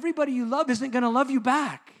 Look, everybody you love isn't going to love you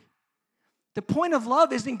back. The point of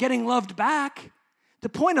love isn't getting loved back. The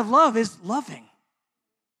point of love is loving.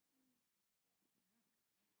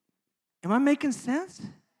 Am I making sense?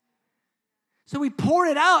 So we pour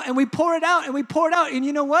it out, and we pour it out, and we pour it out. And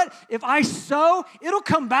you know what? If I sow, it'll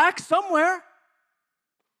come back somewhere.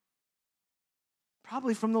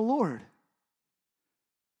 Probably from the Lord.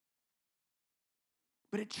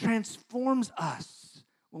 But it transforms us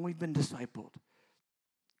when we've been discipled.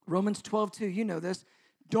 Romans 12:2, you know this.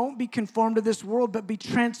 Don't be conformed to this world, but be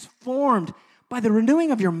transformed by the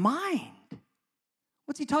renewing of your mind.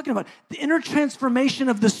 What's he talking about? The inner transformation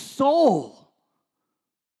of the soul.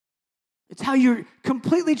 It's how you're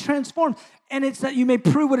completely transformed. And it's that you may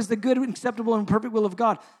prove what is the good, acceptable, and perfect will of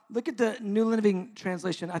God. Look at the New Living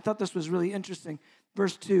Translation. I thought this was really interesting.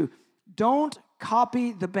 Verse 2. Don't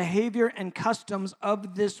copy the behavior and customs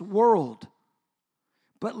of this world,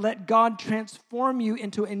 but let God transform you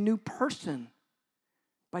into a new person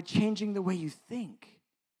by changing the way you think.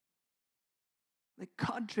 Let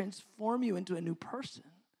God transform you into a new person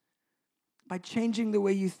by changing the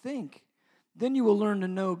way you think. Then you will learn to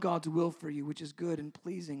know God's will for you, which is good and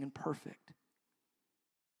pleasing and perfect.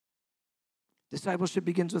 Discipleship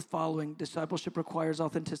begins with following. Discipleship requires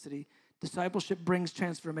authenticity. Discipleship brings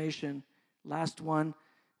transformation. Last one,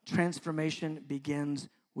 transformation begins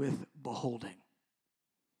with beholding.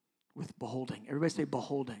 With beholding. Everybody say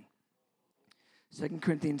beholding. 2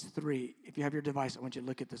 Corinthians 3. If you have your device, I want you to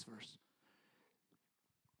look at this verse.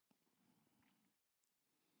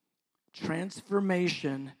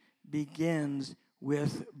 Transformation begins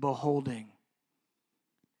with beholding.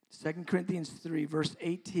 2 Corinthians 3, verse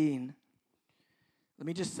 18. Let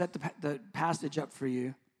me just set the passage up for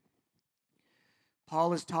you.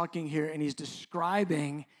 Paul is talking here, and he's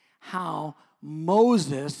describing how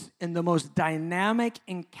Moses, in the most dynamic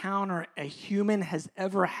encounter a human has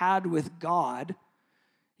ever had with God,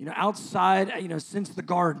 outside, since the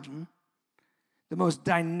garden, the most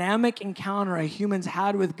dynamic encounter a human's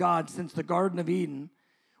had with God since the Garden of Eden,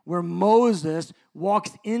 where Moses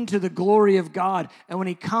walks into the glory of God, and when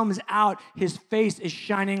he comes out, his face is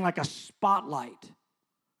shining like a spotlight.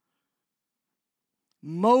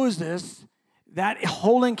 Moses, that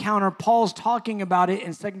whole encounter, Paul's talking about it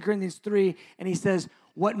in 2 Corinthians 3, and he says,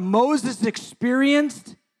 what Moses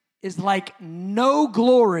experienced is like no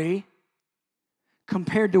glory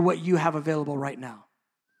compared to what you have available right now.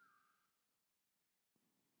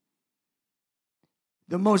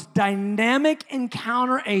 The most dynamic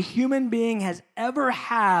encounter a human being has ever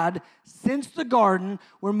had since the garden,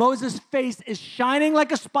 where Moses' face is shining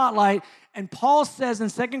like a spotlight, and Paul says in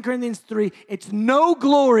 2 Corinthians 3, it's no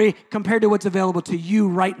glory compared to what's available to you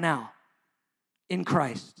right now in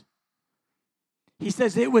Christ. He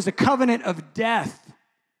says it was a covenant of death.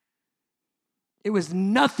 It was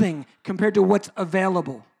nothing compared to what's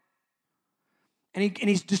available. And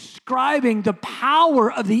he's describing the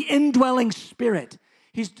power of the indwelling Spirit.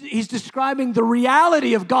 He's describing the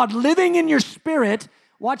reality of God living in your spirit,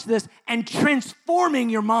 watch this, and transforming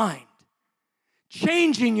your mind,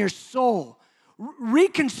 changing your soul,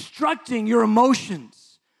 reconstructing your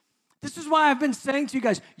emotions. This is why I've been saying to you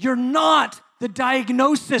guys, you're not the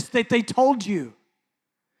diagnosis that they told you.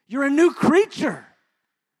 You're a new creature.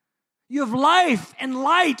 You have life and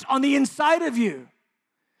light on the inside of you.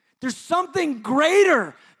 There's something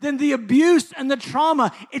greater than the abuse and the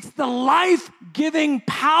trauma. It's the life-giving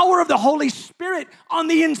power of the Holy Spirit on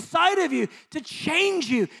the inside of you to change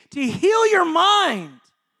you, to heal your mind,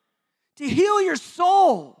 to heal your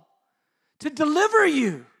soul, to deliver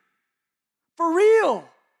you for real.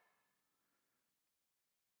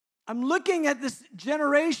 I'm looking at this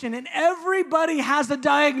generation, and everybody has a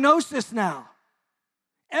diagnosis now.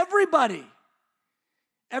 Everybody.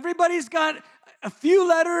 Everybody's got a few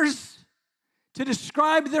letters to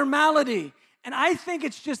describe their malady. And I think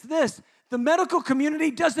it's just this. The medical community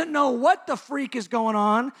doesn't know what the freak is going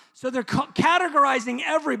on, so they're categorizing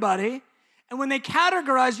everybody. And when they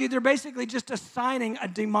categorize you, they're basically just assigning a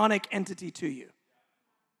demonic entity to you.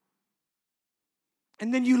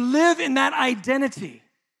 And then you live in that identity.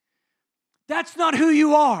 That's not who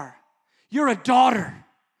you are. You're a daughter.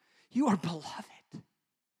 You are beloved.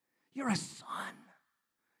 You're a son.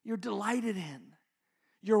 You're delighted in.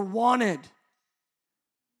 You're wanted.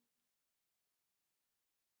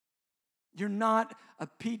 You're not a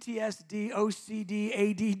PTSD, OCD,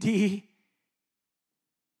 ADD,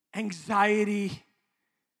 anxiety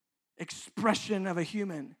expression of a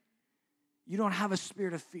human. You don't have a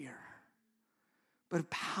spirit of fear, but of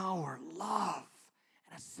power, love,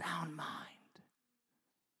 and a sound mind.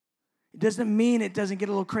 It doesn't mean it doesn't get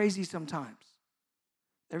a little crazy sometimes.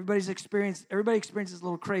 Everybody experiences a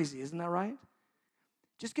little crazy, isn't that right?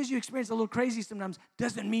 Just because you experience a little crazy sometimes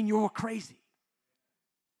doesn't mean you're crazy.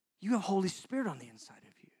 You have Holy Spirit on the inside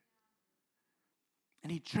of you.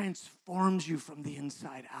 And He transforms you from the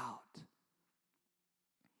inside out.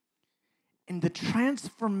 And the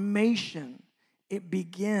transformation, it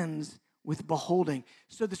begins with beholding.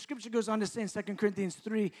 So the scripture goes on to say in 2 Corinthians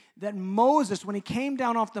 3 that Moses, when he came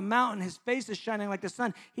down off the mountain, his face is shining like the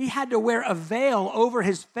sun. He had to wear a veil over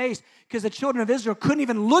his face because the children of Israel couldn't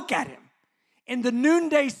even look at him. In the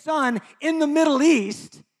noonday sun in the Middle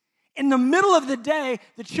East, in the middle of the day,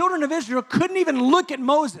 the children of Israel couldn't even look at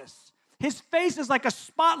Moses. His face is like a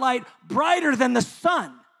spotlight brighter than the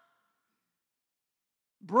sun.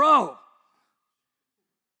 Bro.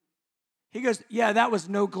 He goes, yeah, that was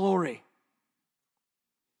no glory.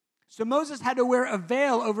 So Moses had to wear a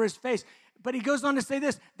veil over his face. But he goes on to say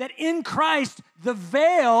this, that in Christ, the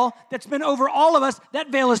veil that's been over all of us, that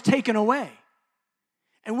veil is taken away.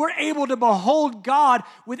 And we're able to behold God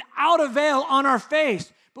without a veil on our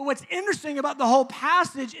face. But what's interesting about the whole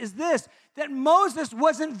passage is this, that Moses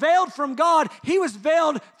wasn't veiled from God. He was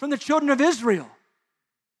veiled from the children of Israel.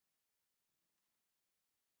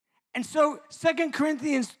 And so 2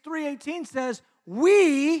 Corinthians 3:18 says,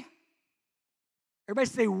 everybody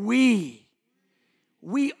say we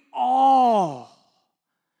all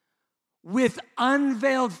with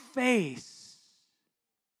unveiled face,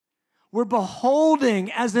 we're beholding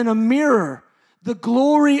as in a mirror the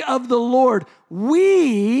glory of the Lord.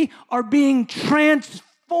 We are being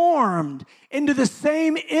transformed into the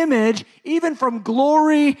same image, even from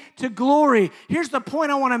glory to glory. Here's the point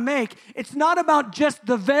I want to make. It's not about just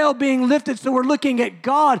the veil being lifted so we're looking at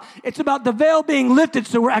God. It's about the veil being lifted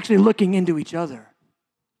so we're actually looking into each other.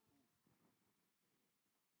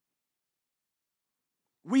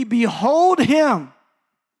 We behold Him.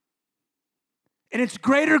 And it's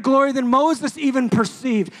greater glory than Moses even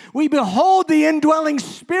perceived. We behold the indwelling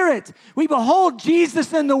Spirit. We behold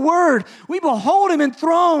Jesus in the Word. We behold Him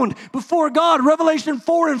enthroned before God, Revelation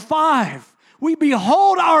 4 and 5. We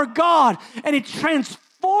behold our God, and it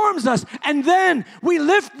transforms us. And then we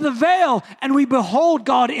lift the veil, and we behold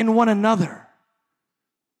God in one another.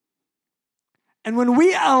 And when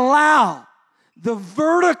we allow the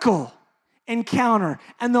vertical encounter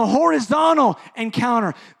and the horizontal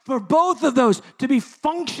encounter, for both of those to be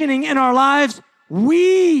functioning in our lives,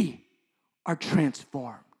 we are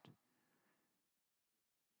transformed.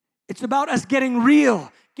 It's about us getting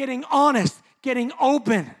real, getting honest, getting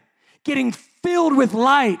open, getting filled with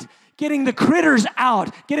light, getting the critters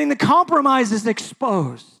out, getting the compromises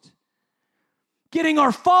exposed, getting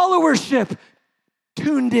our followership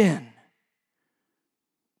tuned in,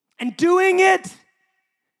 and doing it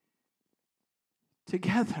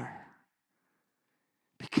together.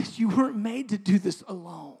 Because you weren't made to do this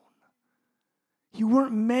alone. You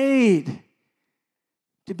weren't made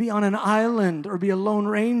to be on an island or be a lone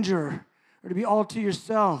ranger or to be all to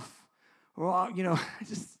yourself. Or,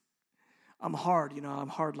 I'm hard, I'm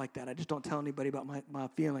hard like that. I just don't tell anybody about my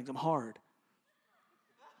feelings. I'm hard.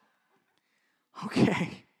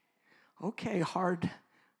 Okay,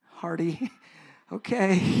 hardy,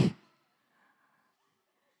 okay.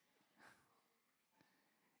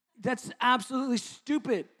 That's absolutely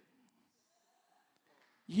stupid.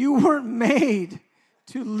 You weren't made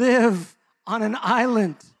to live on an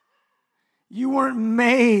island. You weren't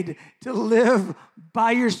made to live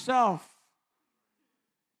by yourself.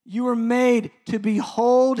 You were made to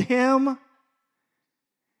behold him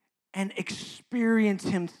and experience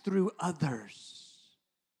him through others.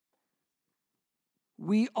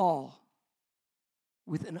 We all,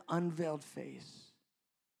 with an unveiled face,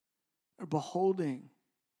 are beholding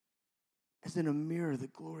as in a mirror the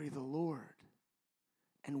glory of the Lord.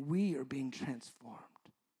 And we are being transformed,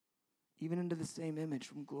 even into the same image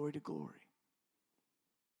from glory to glory.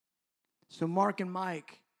 So Mark and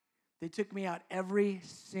Mike, they took me out every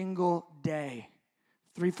single day,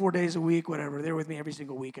 3-4 days a week, whatever. They were with me every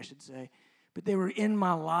single week, I should say. But they were in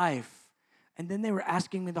my life. And then they were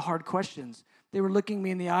asking me the hard questions. They were looking me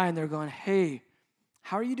in the eye and they're going, hey,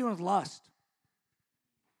 how are you doing with lust?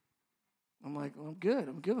 I'm like, well, I'm good.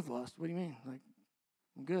 I'm good with lust. What do you mean? Like,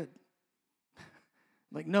 I'm good.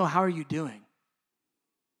 Like, no, how are you doing?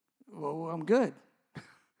 Well, I'm good.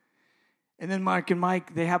 And then Mark and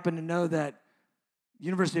Mike, they happen to know that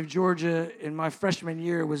University of Georgia in my freshman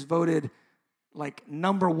year was voted like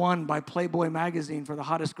 #1 by Playboy magazine for the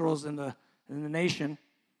hottest girls in the nation.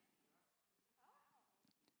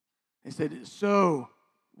 They said, so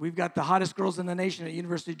we've got the hottest girls in the nation at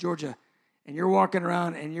University of Georgia, and you're walking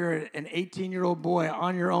around and you're an 18-year-old boy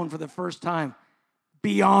on your own for the first time.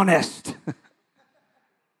 Be honest.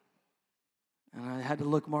 And I had to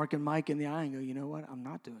look Mark and Mike in the eye and go, you know what? I'm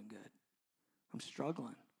not doing good. I'm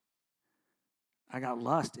struggling. I got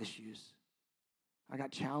lust issues. I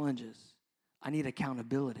got challenges. I need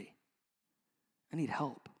accountability. I need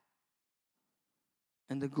help.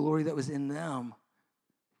 And the glory that was in them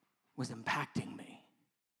was impacting me.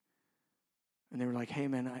 And they were like, hey,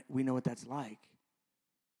 man, we know what that's like.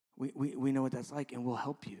 We know what that's like, and we'll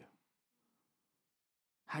help you.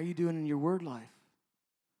 How are you doing in your word life?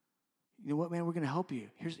 You know what, man, we're going to help you.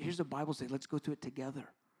 Here's a Bible study. Let's go through it together.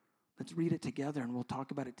 Let's read it together, and we'll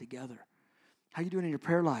talk about it together. How are you doing in your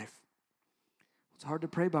prayer life? It's hard to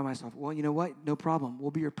pray by myself. Well, you know what? No problem.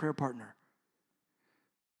 We'll be your prayer partner.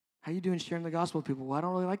 How are you doing sharing the gospel with people? Well, I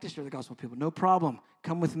don't really like to share the gospel with people. No problem.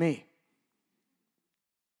 Come with me.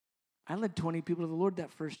 I led 20 people to the Lord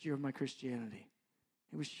that first year of my Christianity.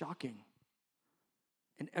 It was shocking.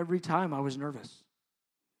 And every time I was nervous.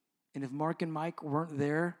 And if Mark and Mike weren't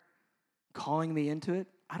there calling me into it,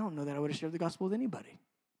 I don't know that I would have shared the gospel with anybody.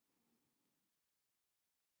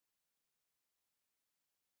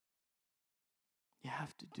 You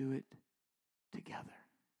have to do it together.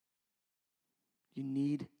 You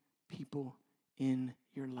need people in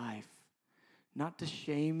your life. Not to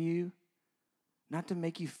shame you, not to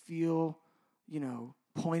make you feel,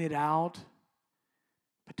 pointed out,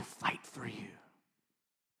 but to fight for you.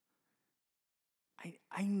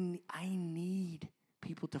 I need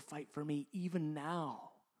people to fight for me even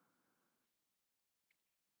now.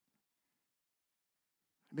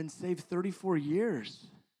 I've been saved 34 years.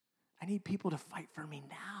 I need people to fight for me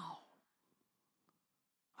now.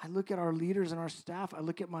 I look at our leaders and our staff. I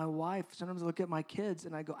look at my wife. Sometimes I look at my kids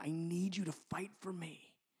and I go, I need you to fight for me.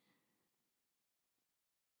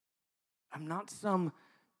 I'm not some,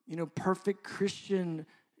 perfect Christian,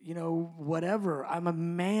 whatever. I'm a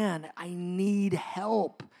man. I need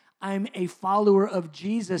help. I'm a follower of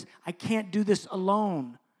Jesus. I can't do this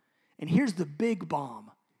alone. And here's the big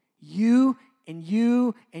bomb. You and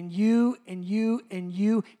you and you and you and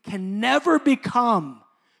you can never become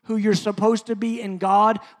who you're supposed to be in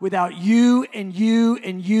God without you and you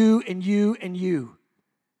and you and you and you.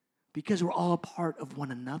 Because we're all a part of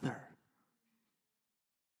one another.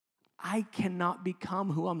 I cannot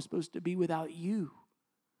become who I'm supposed to be without you.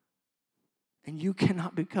 And you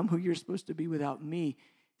cannot become who you're supposed to be without me.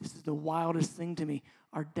 This is the wildest thing to me.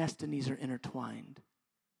 Our destinies are intertwined.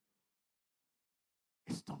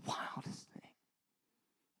 It's the wildest thing.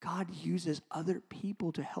 God uses other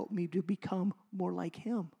people to help me to become more like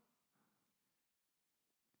him.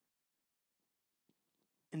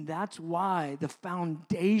 And that's why the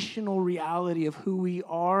foundational reality of who we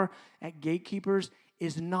are at Gatekeepers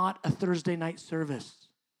is not a Thursday night service.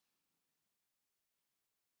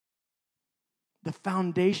 The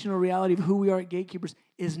foundational reality of who we are at Gatekeepers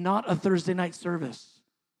is not a Thursday night service.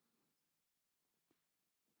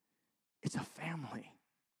 It's a family.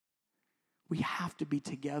 We have to be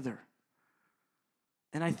together.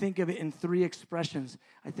 And I think of it in three expressions.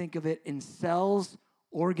 I think of it in cells,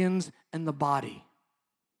 organs, and the body.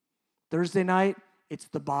 Thursday night, it's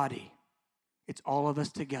the body. It's all of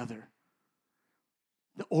us together.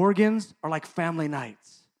 The organs are like family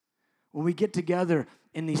nights. When we get together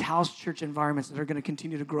in these house church environments that are going to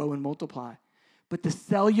continue to grow and multiply. But the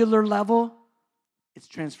cellular level, it's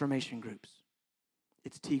transformation groups.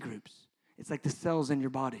 It's T groups. It's like the cells in your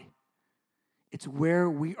body. It's where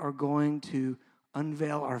we are going to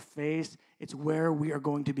unveil our face. It's where we are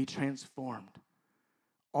going to be transformed.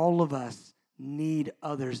 All of us need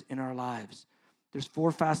others in our lives. There's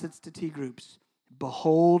 4 facets to T groups.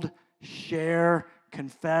 Behold, share,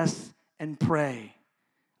 confess, and pray.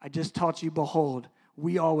 I just taught you behold.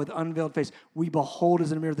 We all with unveiled face. We behold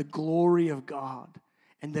as in a mirror the glory of God.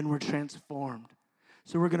 And then we're transformed.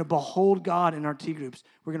 So we're going to behold God in our T groups.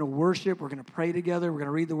 We're going to worship. We're going to pray together. We're going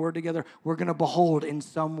to read the word together. We're going to behold in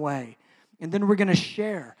some way. And then we're going to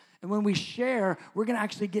share. And when we share, we're going to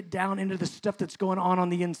actually get down into the stuff that's going on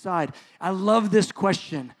the inside. I love this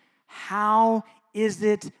question. How is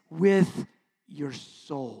it with your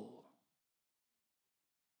soul?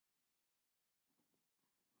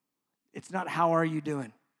 It's not how are you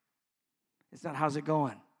doing? It's not how's it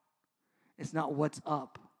going? It's not what's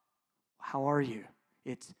up. How are you?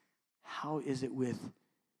 It's how is it with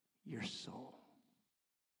your soul?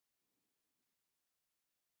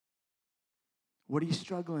 What are you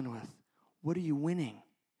struggling with? What are you winning?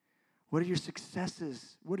 What are your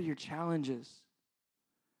successes? What are your challenges?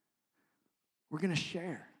 We're going to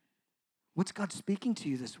share. What's God speaking to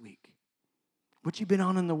you this week? What you been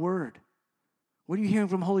on in the Word? What are you hearing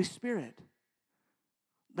from Holy Spirit?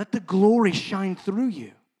 Let the glory shine through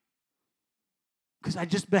you. Because I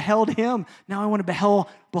just beheld him. Now I want to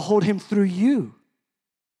behold him through you.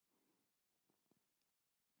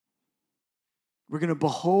 We're going to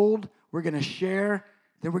behold, we're going to share,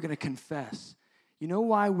 then we're going to confess. You know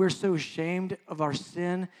why we're so ashamed of our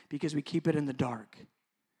sin? Because we keep it in the dark.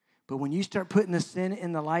 But when you start putting the sin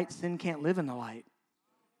in the light, sin can't live in the light.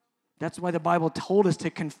 That's why the Bible told us to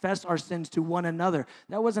confess our sins to one another.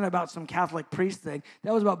 That wasn't about some Catholic priest thing.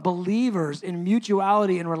 That was about believers in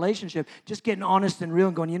mutuality and relationship, just getting honest and real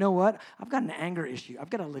and going, you know what? I've got an anger issue. I've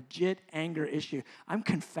got a legit anger issue. I'm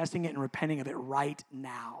confessing it and repenting of it right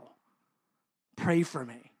now. Pray for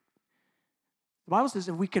me. The Bible says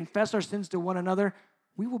if we confess our sins to one another,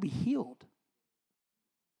 we will be healed,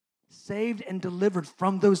 saved and delivered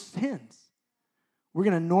from those sins. We're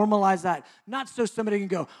going to normalize that. Not so somebody can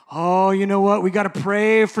go, oh, you know what? We got to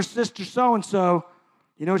pray for sister so-and-so.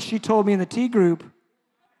 You know what she told me in the T group?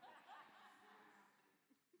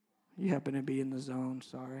 You happen to be in the zone,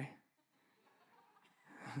 sorry.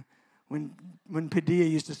 When Padilla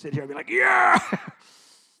used to sit here, I'd be like, yeah!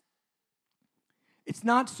 It's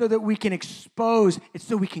not so that we can expose. It's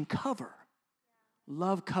so we can cover.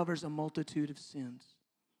 Love covers a multitude of sins.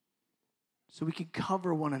 So we can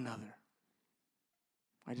cover one another.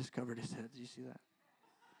 I just covered his head. Did you see that?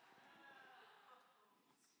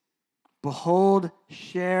 Behold,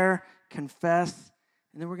 share, confess,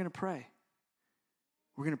 and then we're going to pray.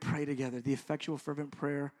 We're going to pray together. The effectual, fervent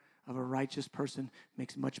prayer of a righteous person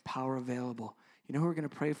makes much power available. You know who we're going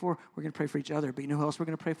to pray for? We're going to pray for each other. But you know who else we're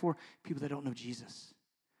going to pray for? People that don't know Jesus.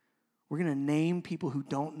 We're going to name people who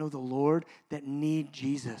don't know the Lord that need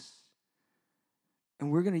Jesus.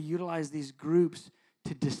 And we're going to utilize these groups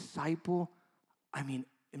to disciple, and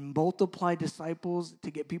multiply disciples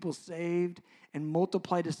to get people saved, and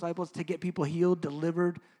multiply disciples to get people healed,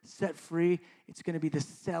 delivered, set free. It's going to be the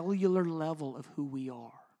cellular level of who we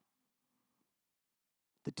are.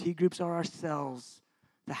 The T groups are our cells.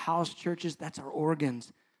 The house churches, that's our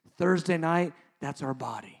organs. Thursday night, that's our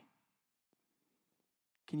body.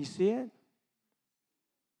 Can you see it?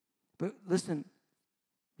 But listen,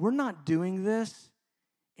 we're not doing this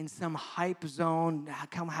in some hype zone,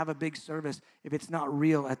 come have a big service, if it's not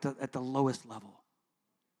real at the lowest level.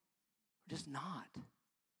 We're just not.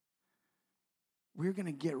 We're going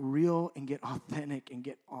to get real and get authentic and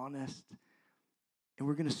get honest, and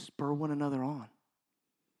we're going to spur one another on.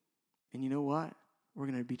 And you know what? We're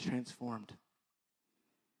going to be transformed.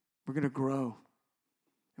 We're going to grow,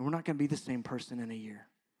 and we're not going to be the same person in a year.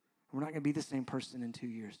 We're not going to be the same person in 2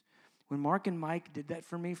 years. When Mark and Mike did that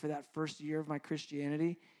for me for that first year of my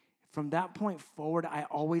Christianity, from that point forward, I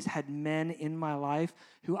always had men in my life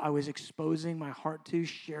who I was exposing my heart to,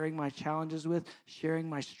 sharing my challenges with, sharing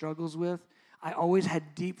my struggles with. I always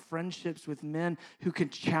had deep friendships with men who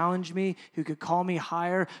could challenge me, who could call me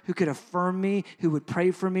higher, who could affirm me, who would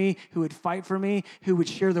pray for me, who would fight for me, who would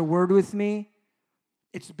share the word with me.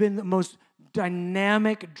 It's been the most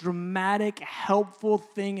dynamic, dramatic, helpful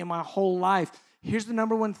thing in my whole life. Here's the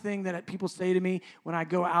number one thing that people say to me when I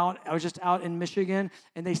go out. I was just out in Michigan,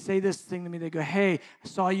 and they say this thing to me. They go, hey, I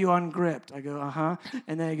saw you on Gripped. I go, uh-huh.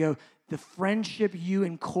 And then they go, the friendship you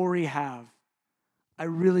and Corey have, I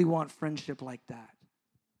really want friendship like that.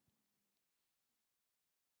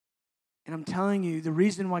 And I'm telling you, the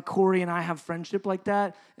reason why Corey and I have friendship like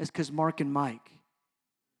that is because Mark and Mike.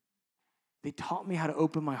 They taught me how to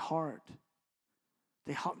open my heart.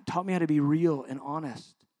 They taught me how to be real and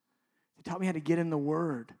honest. They taught me how to get in the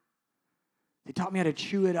Word. They taught me how to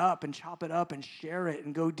chew it up and chop it up and share it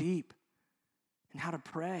and go deep, and how to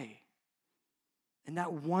pray. And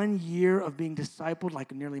that 1 year of being discipled,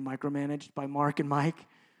 like nearly micromanaged by Mark and Mike,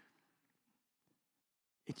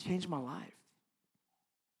 it changed my life.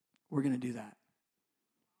 We're going to do that.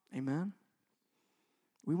 Amen?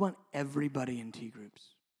 We want everybody in T groups.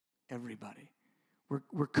 Everybody.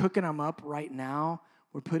 We're cooking them up right now.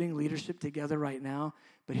 We're putting leadership together right now.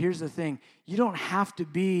 But here's the thing. You don't have to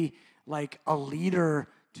be like a leader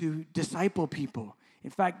to disciple people. In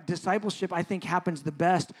fact, discipleship, I think, happens the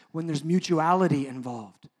best when there's mutuality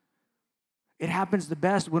involved. It happens the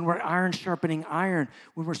best when we're iron sharpening iron,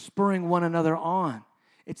 when we're spurring one another on.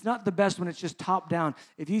 It's not the best when it's just top down.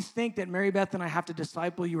 If you think that Mary Beth and I have to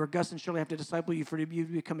disciple you, or Gus and Shirley have to disciple you for you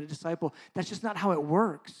to become a disciple, that's just not how it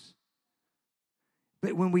works.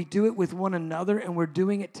 But when we do it with one another, and we're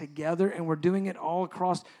doing it together, and we're doing it all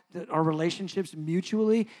across our relationships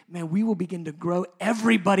mutually, man, we will begin to grow.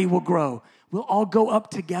 Everybody will grow. We'll all go up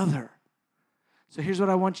together. So here's what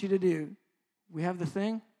I want you to do. We have the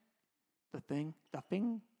thing.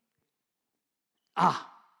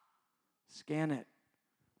 Scan it.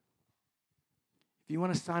 If you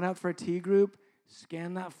want to sign up for a T group,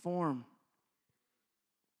 scan that form.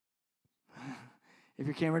 If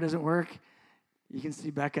your camera doesn't work, you can see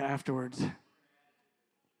Becca afterwards.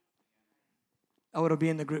 Oh, it'll be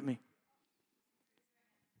in the group me.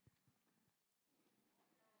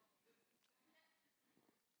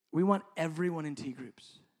 We want everyone in T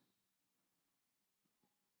groups.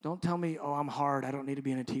 Don't tell me, oh, I'm hard, I don't need to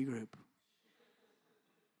be in a T group.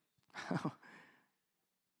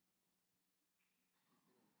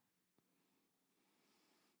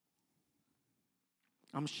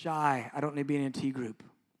 I'm shy, I don't need to be in a T group.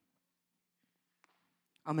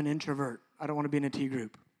 I'm an introvert. I don't want to be in a T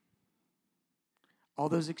group. All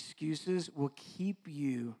those excuses will keep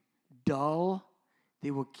you dull.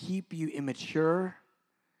 They will keep you immature.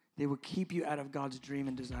 They will keep you out of God's dream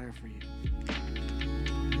and desire for you.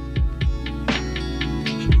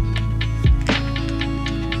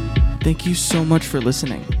 Thank you so much for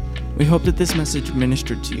listening. We hope that this message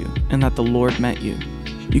ministered to you and that the Lord met you.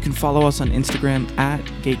 You can follow us on Instagram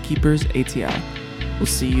 @GatekeepersATL. We'll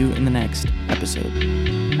see you in the next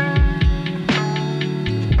episode.